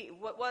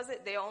 what was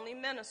it? They're only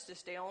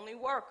ministers, they're only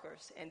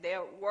workers, and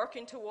they're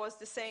working towards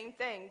the same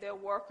thing. They're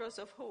workers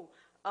of who?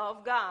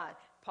 Of God.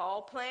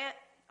 Paul plant,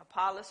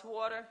 Apollos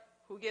water,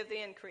 who give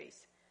the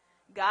increase?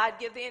 God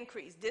give the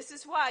increase. This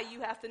is why you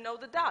have to know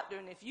the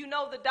doctrine. If you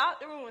know the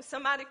doctrine, when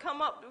somebody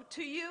come up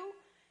to you,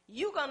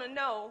 you're going to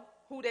know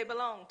who they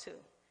belong to.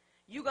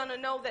 You're going to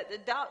know that the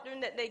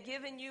doctrine that they're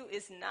giving you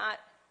is not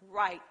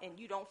right, and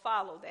you don't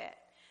follow that.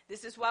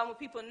 This is why when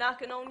people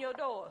knocking on your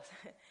doors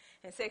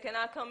and say, can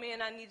I come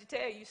in? I need to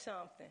tell you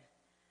something.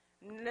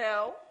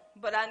 No,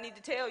 but I need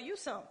to tell you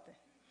something.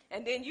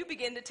 And then you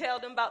begin to tell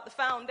them about the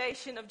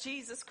foundation of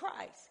Jesus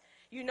Christ.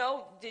 You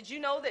know, did you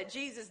know that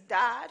Jesus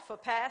died for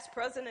past,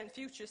 present, and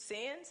future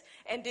sins?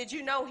 And did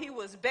you know he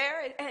was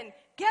buried? And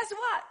guess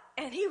what?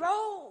 And he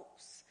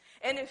rose.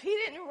 And if he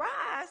didn't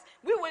rise,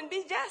 we wouldn't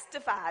be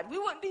justified. We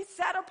wouldn't be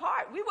set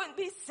apart. We wouldn't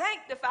be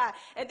sanctified.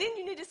 And then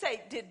you need to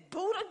say, did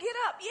Buddha get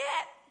up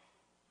yet?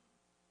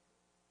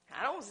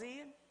 I don't see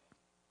him.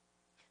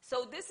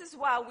 So this is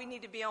why we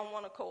need to be on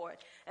one accord.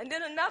 And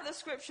then another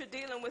scripture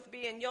dealing with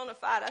being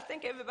unified. I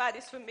think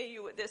everybody's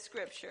familiar with this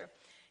scripture.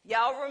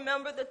 Y'all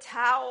remember the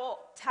Tower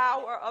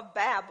of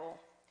Babel?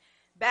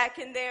 Back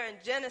in there in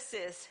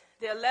Genesis,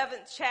 the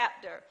 11th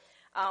chapter.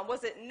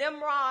 Was it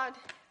Nimrod?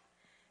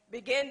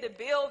 Began to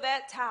build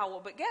that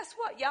tower. But guess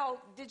what, y'all?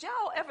 Did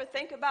y'all ever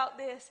think about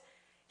this?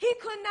 He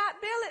could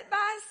not build it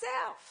by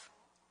himself.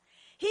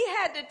 He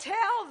had to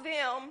tell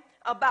them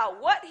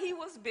about what he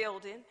was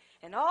building,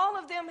 and all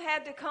of them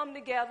had to come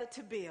together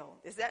to build.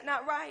 Is that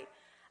not right?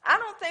 I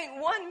don't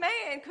think one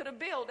man could have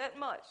built that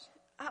much.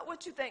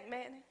 What you think,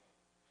 Manny?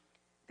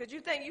 Could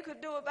you think you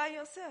could do it by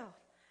yourself?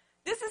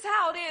 This is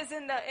how it is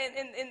in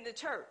the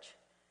church.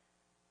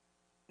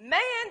 Man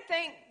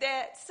think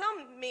that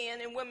some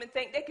men and women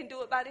think they can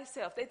do it by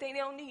themselves. They think they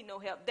don't need no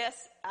help.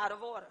 That's out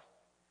of order.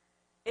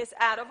 It's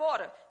out of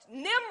order.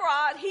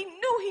 Nimrod, he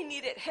knew he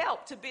needed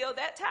help to build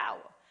that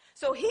tower.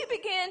 So he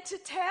began to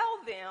tell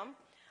them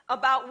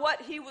about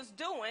what he was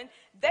doing.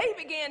 They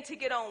began to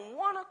get on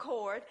one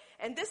accord.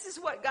 And this is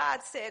what God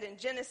said in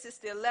Genesis,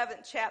 the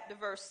 11th chapter,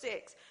 verse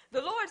 6.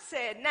 The Lord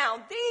said, now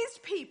these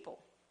people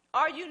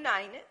are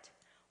united,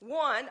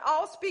 one,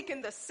 all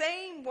speaking the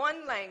same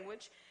one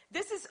language.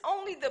 This is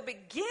only the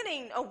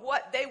beginning of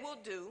what they will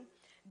do.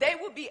 They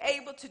will be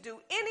able to do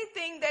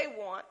anything they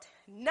want.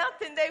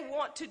 Nothing they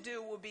want to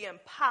do will be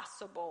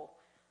impossible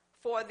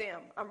for them.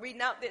 I'm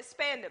reading out the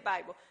Expanded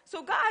Bible.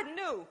 So God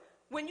knew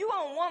when you're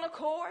on one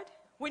accord,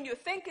 when you're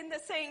thinking the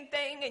same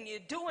thing and you're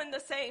doing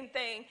the same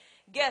thing,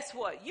 guess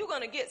what? You're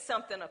going to get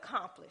something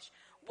accomplished.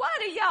 Why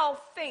do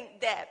y'all think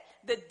that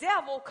the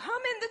devil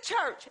come in the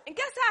church and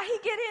guess how he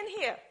get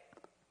in here?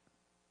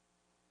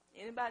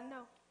 Anybody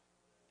know?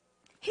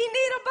 He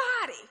need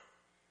a body.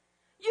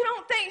 You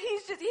don't think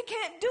he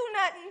can't do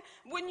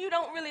nothing when you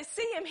don't really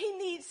see him. He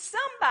needs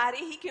somebody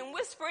he can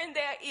whisper in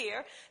their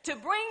ear to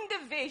bring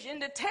division,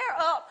 to tear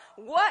up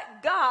what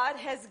God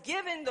has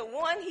given the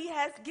one he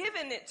has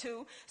given it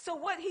to. So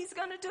what he's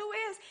going to do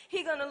is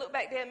he's going to look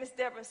back there at Miss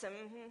Deborah and say,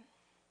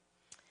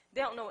 they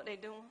don't know what they're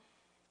doing.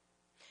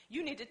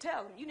 You need to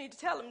tell them. You need to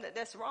tell them that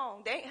that's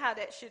wrong. That ain't how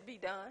that should be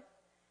done.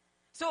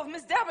 So if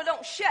Miss Deborah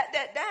don't shut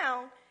that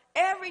down,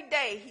 every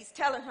day he's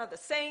telling her the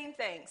same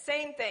thing.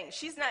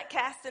 She's not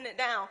casting it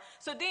down.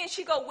 So then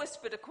she go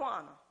whisper to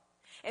Quana.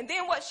 And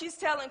then what she's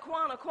telling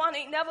Quana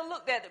ain't never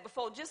looked at it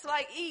before. Just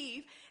like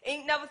Eve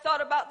ain't never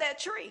thought about that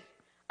tree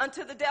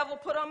until the devil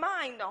put her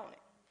mind on it.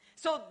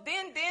 So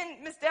then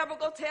Miss Deborah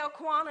go tell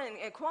Kwana,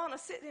 and Kwana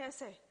sit there and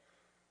say,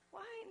 well,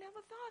 I ain't never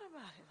thought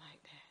about it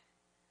like that.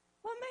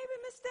 Well, maybe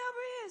Miss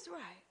Deborah is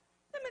right.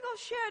 Let me go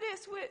share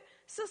this with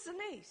Sister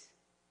Niece.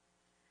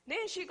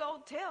 Then she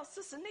go tell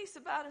Sister Niece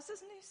about it.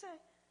 Sister Niece say,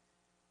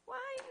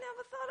 well, I ain't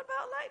never thought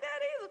about it like that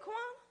either,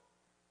 Kwana.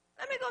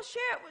 Let me go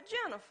share it with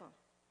Jennifer.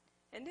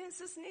 And then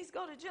Sister Niece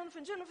go to Jennifer,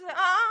 and Jennifer say,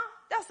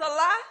 that's a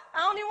lie.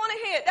 I don't even want to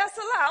hear it. That's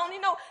a lie. I only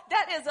know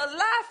that is a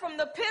lie from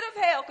the pit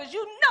of hell, because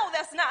you know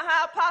that's not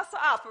how apostle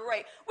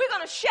operate. We're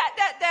going to shut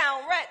that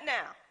down right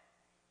now.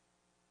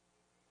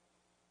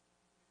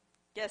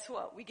 Guess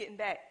what? We're getting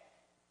back.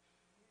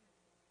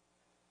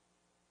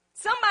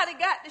 Somebody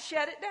got to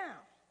shut it down.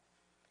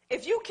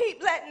 If you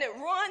keep letting it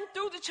run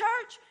through the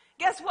church,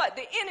 guess what?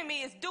 The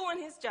enemy is doing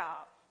his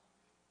job.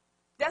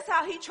 That's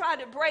how he tried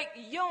to break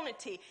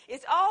unity.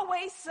 It's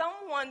always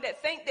someone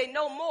that think they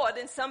know more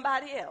than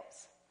somebody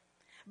else.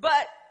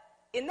 But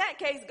in that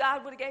case,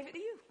 God would have gave it to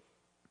you.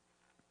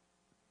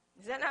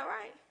 Is that not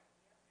right?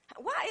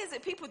 Why is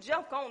it people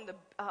jump on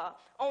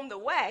the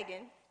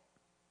wagon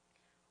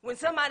when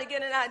somebody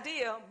get an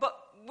idea, but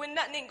when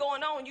nothing ain't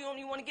going on, you don't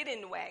even want to get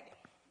in the wagon?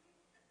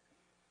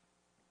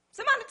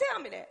 Somebody tell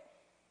me that.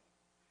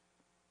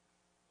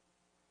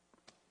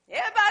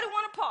 Everybody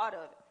want a part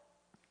of it.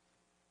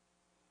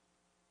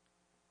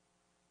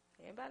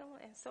 Everybody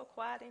want, and so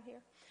quiet in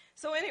here.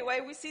 So anyway,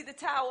 we see the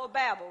Tower of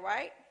Babel,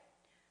 right?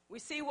 We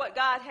see what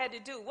God had to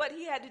do, what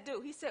he had to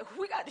do. He said,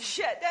 we got to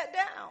shut that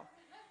down.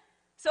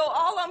 So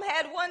all of them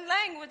had one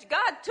language.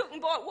 God took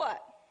and brought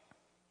what?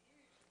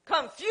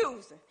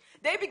 Confusion.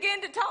 They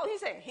began to talk. He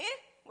said, hint?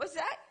 What's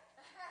that?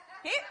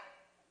 Hint?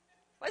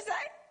 What's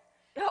that?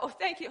 Oh,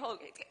 thank you, Holy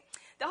Ghost.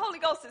 The Holy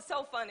Ghost is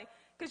so funny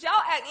because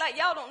y'all act like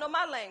y'all don't know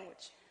my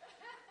language.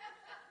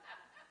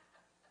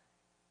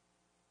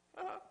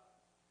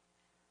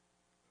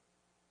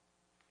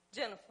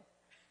 Jennifer,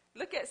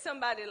 look at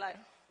somebody like,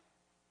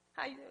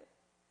 how you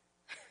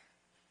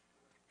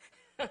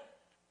doing?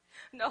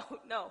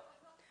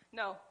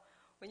 No.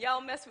 When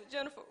y'all mess with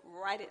Jennifer,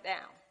 write it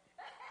down.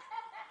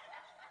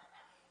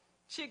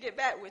 She'll get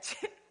back with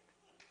you.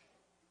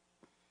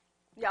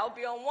 Y'all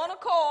be on one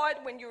accord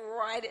when you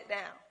write it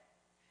down.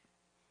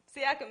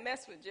 See, I can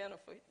mess with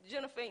Jennifer.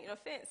 Jennifer ain't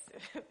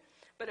offensive.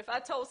 But if I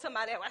told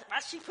somebody, why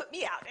she put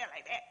me out there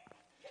like that?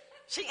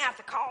 She didn't have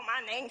to call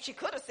my name. She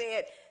could have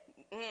said,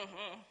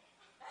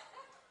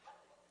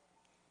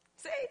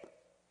 See?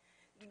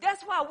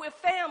 That's why we're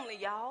family,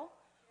 y'all.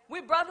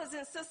 We're brothers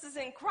and sisters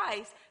in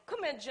Christ.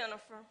 Come here,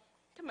 Jennifer.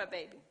 Come here,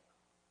 baby.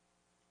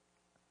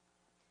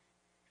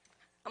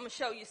 I'm going to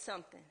show you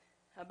something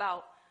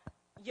about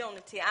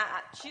unity.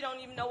 She don't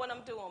even know what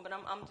I'm doing, but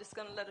I'm just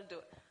going to let her do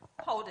it.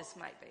 Hold this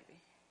mic,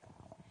 baby.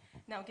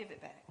 Now give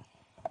it back.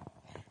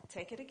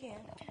 Take it again.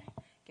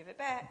 Give it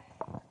back.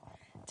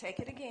 Take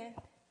it again.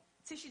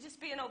 See, she's just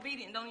being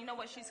obedient. Don't you know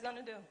what she's going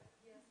to do?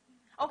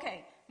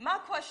 Okay, my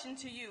question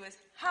to you is,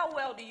 how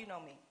well do you know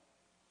me?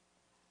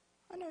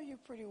 I know you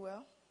pretty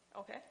well.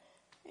 Okay.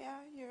 Yeah,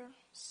 you're a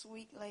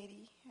sweet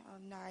lady,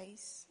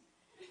 nice.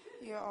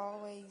 You're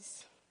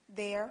always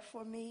there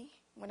for me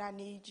when I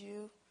need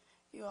you.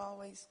 You're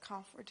always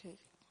comforting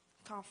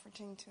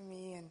to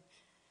me, and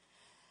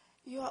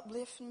you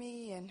uplift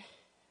me, and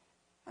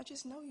I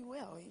just know you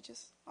well. You're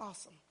just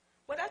awesome.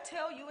 Would I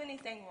tell you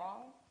anything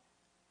wrong?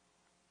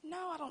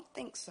 No, I don't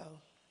think so.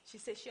 She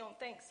said she don't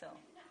think so.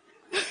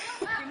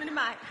 Give me the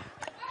mic.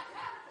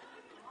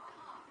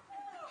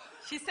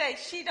 She said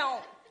she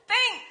don't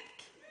think.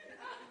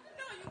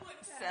 No, you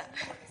wouldn't tell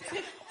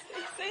me.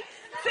 See?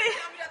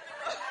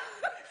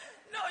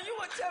 No, you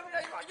wouldn't tell me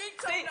that wrong. You ain't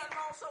told me nothing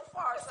wrong so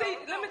far. See,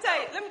 let me tell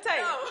you.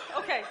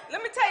 No. Okay,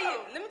 let me tell you.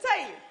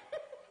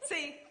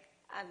 See,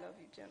 I love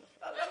you, Jennifer.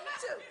 I love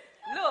you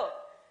too. Look,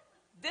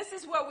 this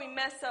is where we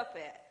mess up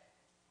at.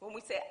 When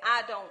we say,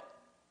 I don't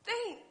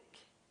think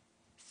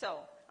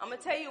so. I'm going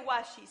to tell you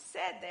why she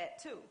said that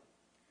too.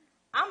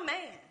 I'm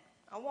man,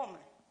 a woman.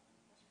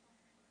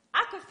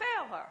 I could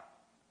fail her.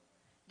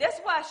 That's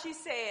why she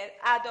said,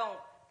 I don't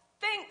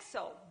think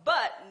so.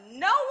 But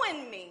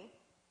knowing me,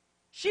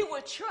 she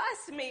would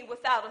trust me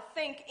without a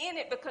think in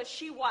it because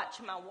she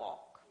watched my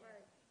walk.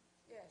 Right.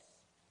 Yes.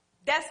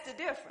 That's the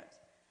difference.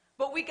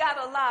 But we got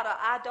a lot of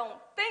I don't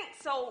think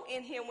so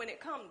in here when it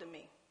come to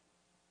me.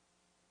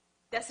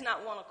 That's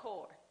not one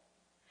accord.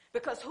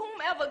 Because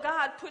whomever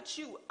God puts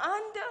you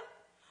under,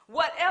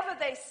 whatever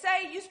they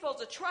say, you're supposed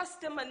to trust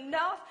them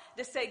enough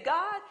to say,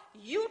 God,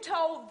 you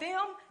told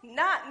them,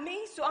 not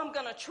me, so I'm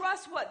going to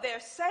trust what they're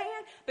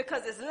saying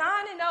because it's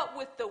lining up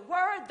with the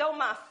word. Though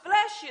my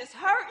flesh is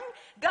hurting,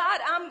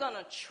 God, I'm going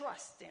to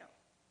trust them.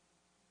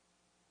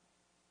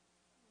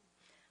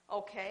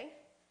 Okay.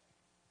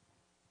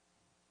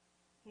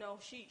 No,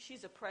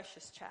 she's a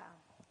precious child.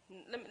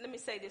 Let me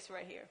say this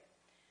right here.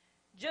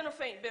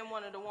 Jennifer ain't been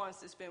one of the ones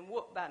that's been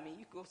whooped by me.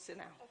 You go sit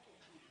down.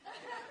 Okay.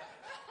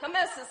 Come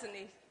here, Sister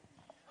Niece.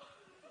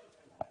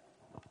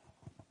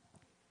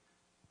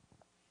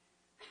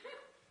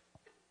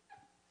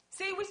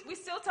 See, we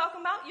still talking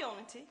about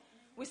unity.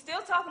 We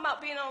still talking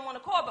about being on one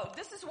accord, but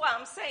this is why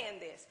I'm saying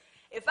this.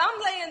 If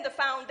I'm laying the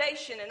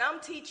foundation and I'm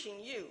teaching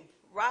you,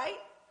 right?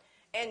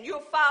 And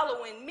you're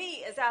following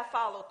me as I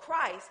follow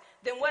Christ,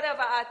 then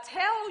whatever I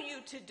tell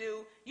you to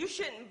do, you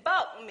shouldn't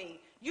buck me.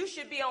 You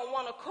should be on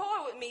one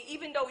accord with me,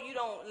 even though you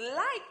don't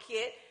like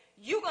it.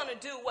 You're going to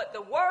do what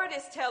the word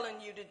is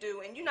telling you to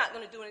do, and you're not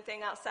going to do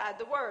anything outside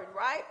the word,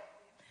 right?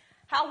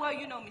 How well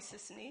you know me,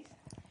 Sister Nise?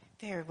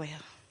 Very well.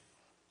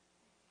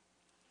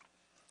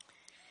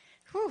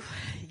 Whew.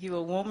 You're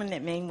a woman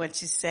that mean what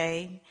you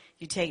say.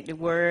 You take the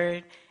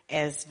word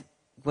as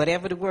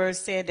whatever the word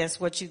said, that's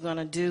what you're going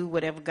to do.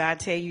 Whatever God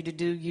tell you to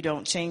do, you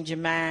don't change your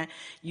mind.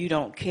 You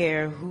don't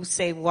care who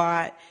say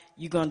what.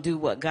 You're going to do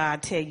what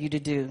God tell you to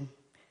do.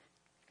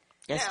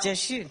 That's now,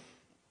 just you.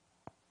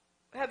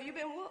 Have you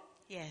been whooped?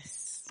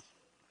 Yes.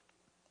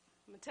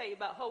 I'm going to tell you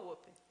about her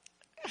whooping.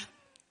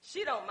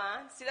 She don't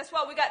mind. See, that's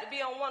why we got to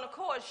be on one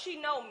accord. She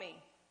know me.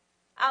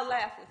 I'll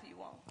laugh with you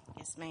on.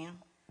 Yes, ma'am.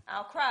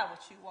 I'll cry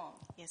with you on.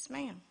 Yes,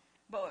 ma'am.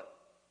 But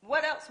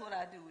what else would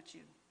I do with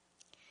you?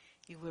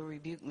 You will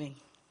rebuke me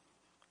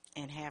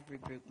and have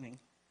rebuked me.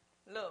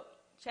 Look,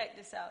 check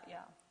this out, y'all.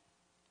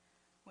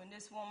 When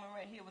this woman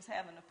right here was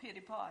having a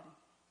pity party,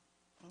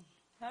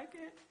 I can't take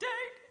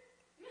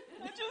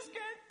it. I just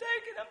can't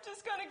take it. I'm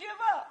just going to give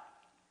up.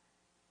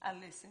 I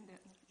listened,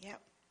 didn't I?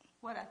 Yep.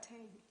 What'd I tell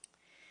you?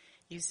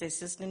 You said,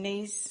 Sister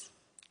Nise,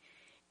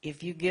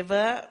 if you give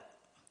up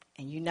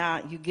and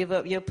you give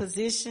up your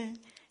position,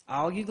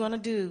 all you're going to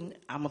do,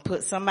 I'm going to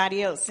put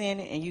somebody else in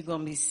it, and you're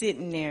going to be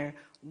sitting there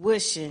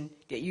wishing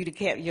that you'd have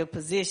kept your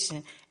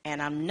position,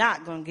 and I'm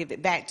not going to give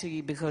it back to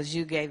you because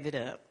you gave it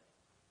up.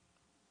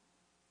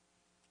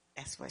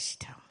 That's what she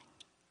told me.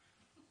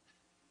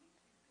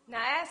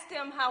 Now ask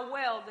them how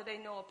well do they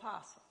know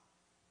Apostle?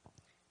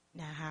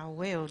 Now how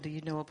well do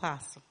you know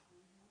Apostle?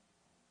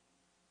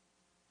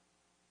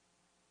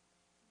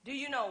 Do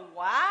you know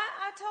why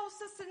I told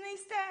Sister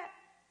Nise that?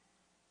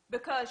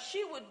 Because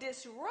she would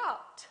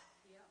disrupt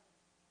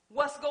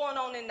what's going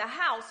on in the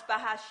house by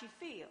how she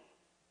feels.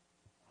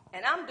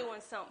 And I'm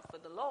doing something for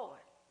the Lord.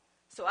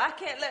 So I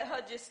can't let her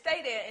just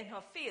stay there in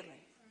her feelings.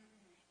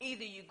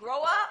 Either you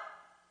grow up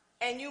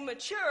and you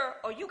mature,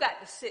 or you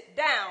got to sit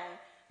down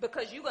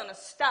because you're going to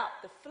stop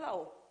the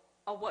flow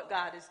of what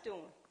God is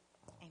doing.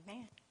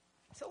 Amen.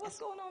 So what's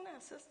going on now,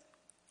 sister?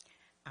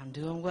 I'm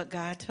doing what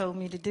God told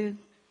me to do.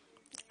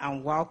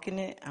 I'm walking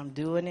it, I'm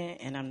doing it,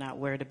 and I'm not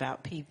worried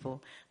about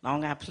people.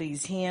 Long I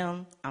please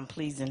him, I'm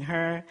pleasing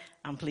her,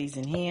 I'm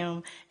pleasing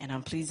him, and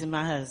I'm pleasing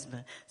my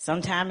husband.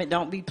 Sometimes it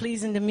don't be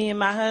pleasing to me and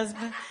my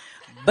husband,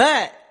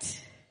 but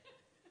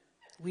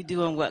we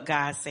doing what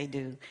God say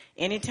do.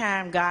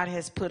 Anytime God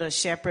has put a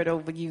shepherd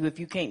over you, if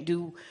you can't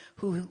do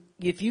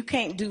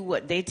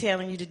what they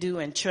telling you to do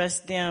and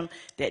trust them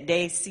that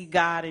they see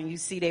God and you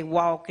see they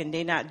walk and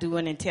they not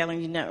doing and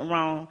telling you nothing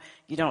wrong,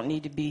 you don't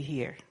need to be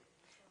here.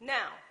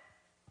 Now,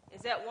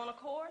 is that one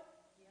accord?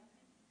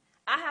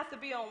 Yeah. I have to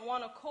be on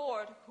one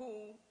accord who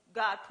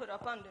God put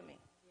up under me.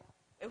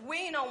 Yeah. If we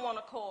ain't on one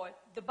accord,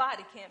 the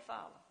body can't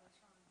follow.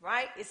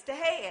 Right? It's the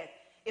head.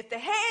 If the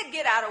head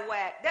get out of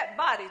whack, that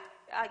body,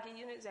 I'll give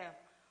you an example.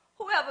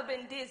 Who ever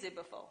been dizzy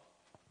before?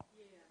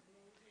 Yeah.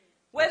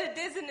 Where did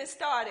dizziness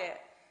start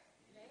at?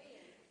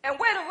 And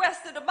where the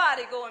rest of the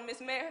body going, Miss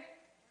Mary?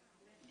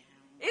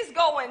 It's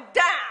going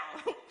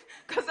down.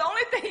 Because the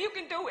only thing you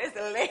can do is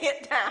lay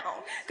it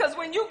down. Because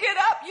when you get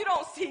up, you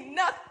don't see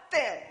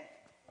nothing.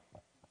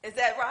 Is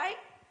that right?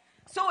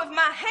 So if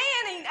my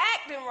hand ain't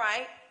acting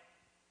right,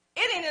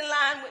 it ain't in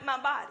line with my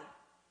body.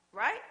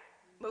 Right?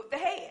 With the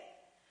head.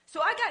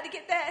 So I got to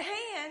get that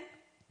hand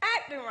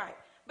acting right.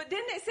 But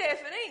then they say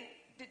if it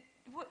ain't,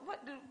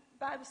 what do the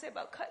Bible say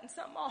about cutting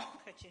something off?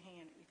 Cut your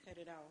hand, you cut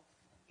it off.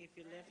 If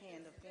your left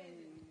hand offends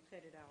you, you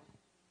cut it off.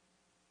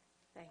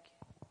 Thank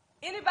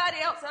you. Anybody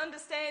else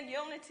understand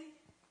unity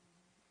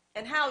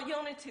and how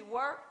unity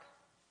works?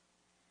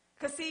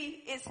 Because,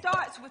 see, it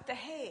starts with the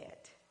head.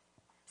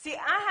 See,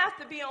 I have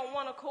to be on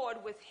one accord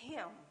with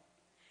him.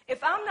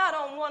 If I'm not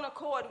on one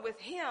accord with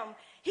him,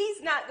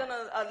 he's not going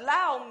to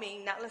allow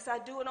me, not unless I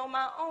do it on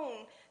my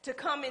own, to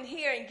come in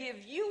here and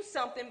give you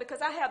something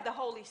because I have the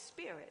Holy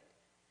Spirit.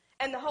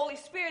 And the Holy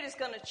Spirit is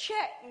going to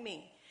check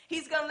me.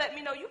 He's going to let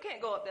me know you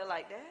can't go up there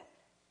like that.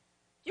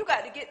 You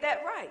got to get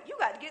that right. You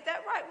got to get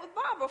that right with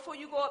Barbara before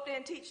you go up there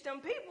and teach them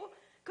people,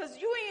 because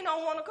you ain't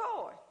on one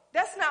accord.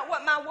 That's not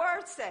what my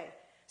words say.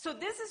 So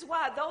this is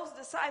why those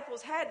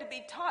disciples had to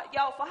be taught,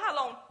 y'all, for how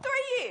long? 3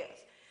 years.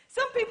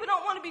 Some people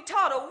don't want to be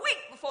taught a week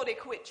before they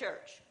quit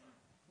church.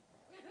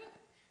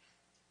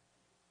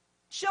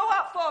 Show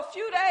up for a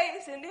few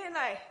days and then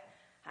like,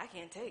 I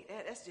can't take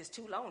that. That's just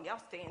too long. Y'all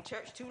stay in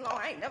church too long.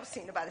 I ain't never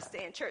seen nobody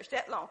stay in church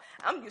that long.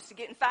 I'm used to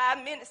getting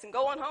 5 minutes and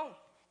going home.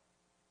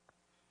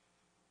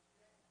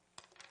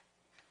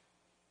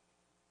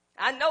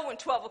 I know when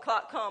 12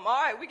 o'clock come, all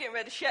right, we're getting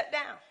ready to shut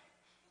down.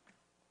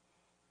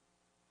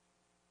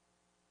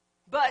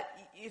 But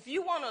if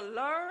you want to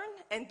learn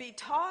and be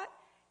taught,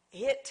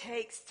 it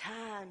takes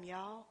time,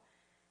 y'all.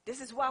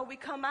 This is why we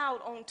come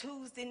out on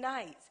Tuesday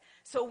nights.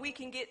 so we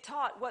can get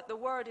taught what the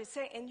word is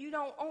saying. And you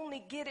don't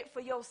only get it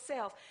for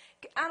yourself.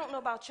 I don't know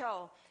about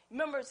y'all.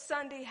 Remember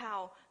Sunday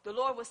how the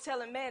Lord was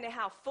telling Manny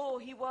how full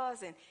he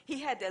was and he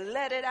had to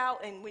let it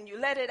out. And when you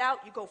let it out,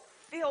 you go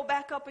fill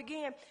back up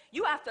again.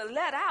 You have to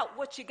let out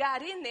what you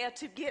got in there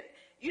to get,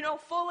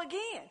 full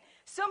again.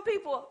 Some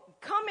people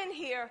come in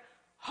here,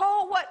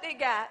 hold what they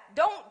got,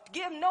 don't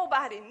give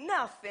nobody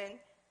nothing.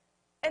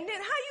 And then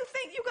how you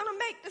think you're going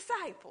to make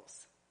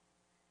disciples?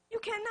 You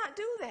cannot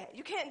do that.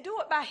 You can't do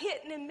it by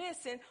hitting and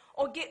missing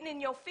or getting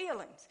in your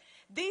feelings.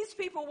 These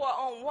people were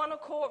on one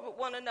accord with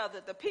one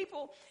another. The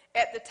people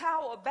at the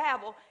Tower of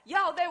Babel,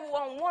 y'all, they were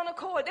on one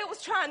accord. They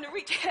was trying to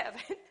reach heaven.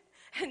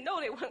 And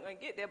no, they weren't going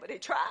to get there, but they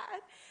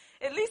tried.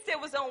 At least they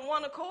was on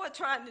one accord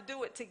trying to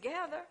do it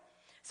together.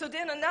 So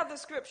then another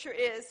scripture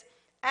is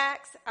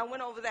Acts. I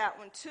went over that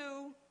one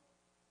too,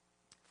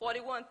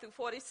 41 through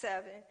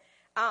 47.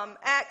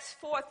 Acts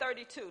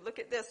 4:32. Look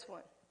at this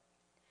one.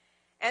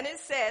 And it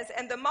says,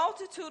 and the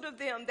multitude of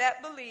them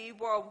that believed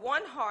were of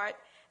one heart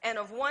and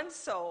of one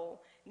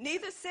soul.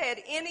 Neither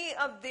said any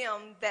of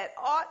them that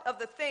aught of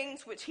the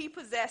things which he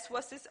possessed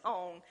was his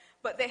own,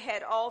 but they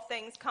had all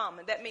things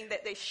common. That means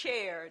that they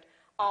shared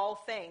all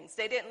things.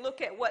 They didn't look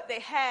at what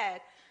they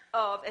had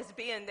of as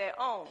being their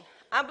own.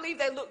 I believe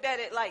they looked at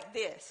it like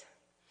this.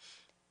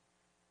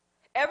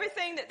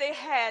 Everything that they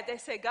had, they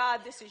said,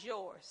 God, this is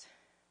yours.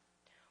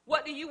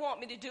 What do you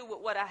want me to do with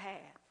what I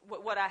have?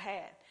 With what I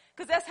had?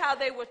 Because that's how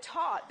they were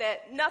taught,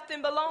 that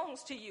nothing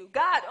belongs to you.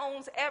 God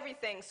owns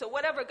everything. So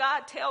whatever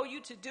God tells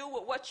you to do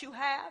with what you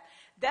have,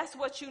 that's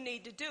what you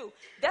need to do.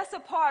 That's a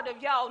part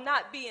of y'all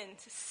not being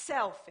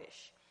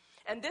selfish.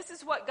 And this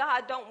is what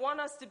God don't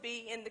want us to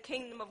be in the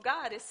kingdom of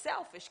God, is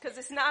selfish, because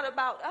it's not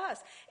about us.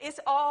 It's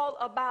all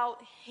about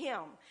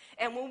him.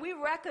 And when we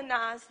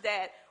recognize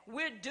that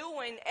we're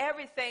doing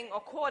everything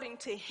according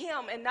to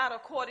him and not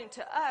according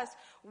to us,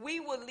 we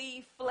will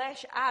leave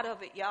flesh out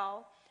of it,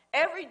 y'all.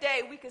 Every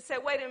day we can say,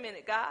 wait a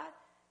minute, God,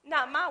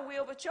 not my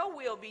will, but your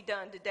will be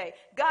done today.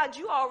 God,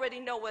 you already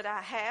know what I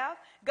have.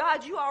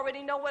 God, you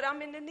already know what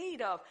I'm in the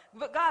need of.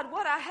 But God,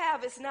 what I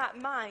have is not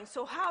mine.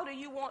 So how do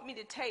you want me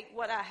to take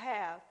what I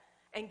have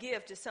and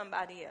give to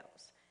somebody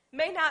else?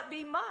 May not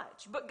be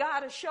much, but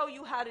God will show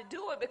you how to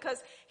do it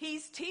because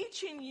he's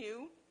teaching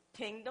you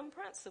kingdom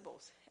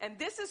principles. And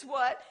this is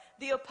what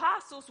the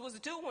apostles was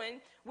doing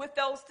with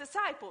those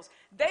disciples.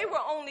 They were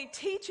only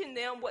teaching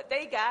them what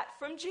they got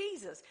from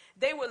Jesus.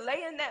 They were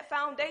laying that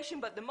foundation,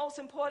 but the most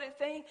important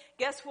thing,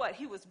 guess what?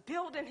 He was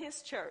building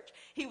his church.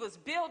 He was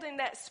building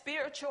that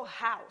spiritual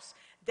house.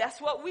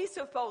 That's what we're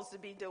supposed to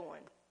be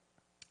doing.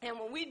 And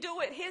when we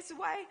do it his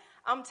way,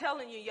 I'm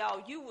telling you,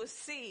 y'all, you will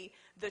see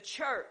the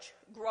church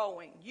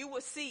growing. You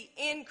will see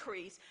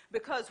increase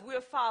because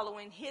we're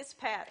following his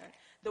pattern,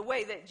 the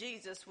way that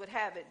Jesus would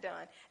have it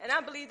done. And I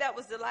believe that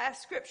was the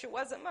last scripture.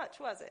 Wasn't much,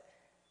 was it?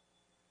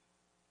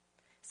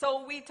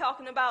 So we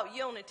talking about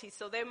unity.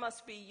 So there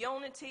must be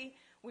unity.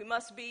 We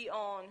must be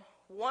on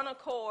one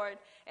accord.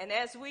 And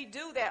as we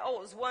do that,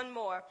 there's one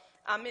more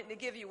I meant to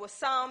give you was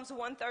Psalms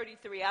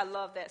 133. I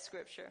love that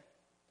scripture.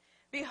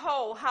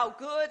 Behold, how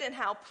good and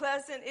how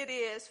pleasant it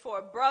is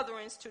for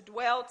brethren to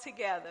dwell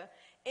together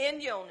in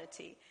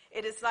unity.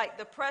 It is like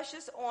the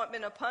precious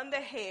ointment upon the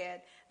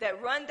head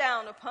that run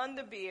down upon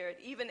the beard,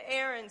 even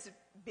Aaron's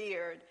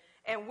beard,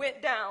 and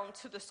went down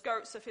to the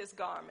skirts of his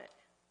garment.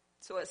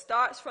 So it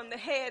starts from the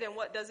head, and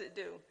what does it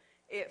do?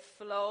 It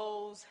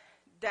flows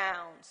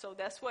down. So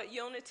that's what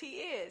unity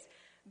is,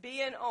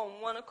 being on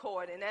one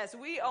accord. And as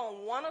we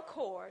on one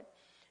accord,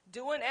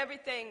 doing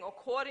everything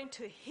according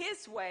to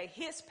his way,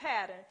 his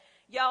pattern,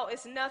 y'all,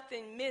 it's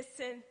nothing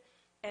missing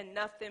and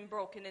nothing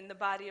broken in the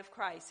body of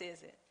Christ,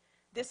 is it?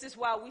 This is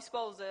why we're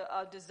supposed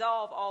to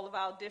dissolve all of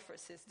our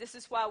differences. This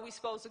is why we're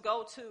supposed to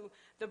go to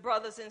the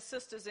brothers and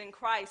sisters in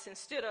Christ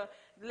instead of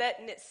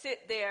letting it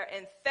sit there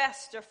and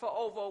fester for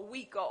over a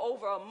week or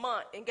over a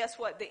month. And guess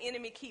what? The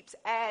enemy keeps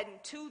adding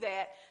to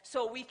that,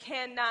 so we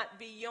cannot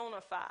be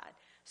unified.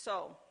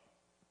 So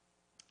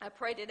I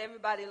pray that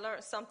everybody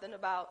learned something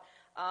about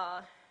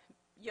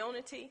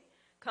unity,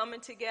 coming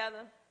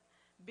together,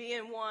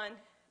 being one,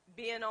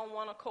 being on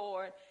one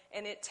accord.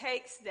 And it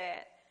takes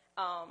that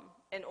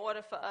in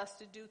order for us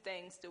to do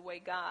things the way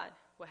God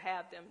will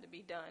have them to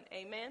be done.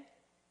 Amen?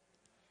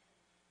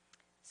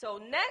 So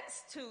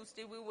next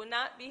Tuesday, we will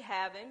not be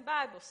having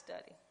Bible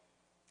study.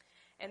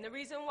 And the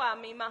reason why,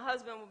 me and my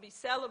husband will be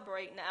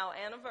celebrating our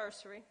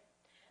anniversary,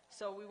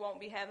 so we won't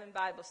be having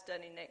Bible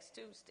study next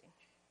Tuesday.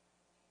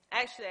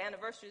 Actually, the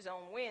anniversary is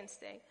on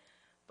Wednesday,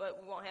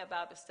 but we won't have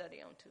Bible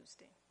study on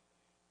Tuesday.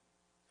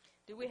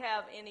 Do we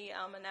have any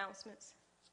announcements?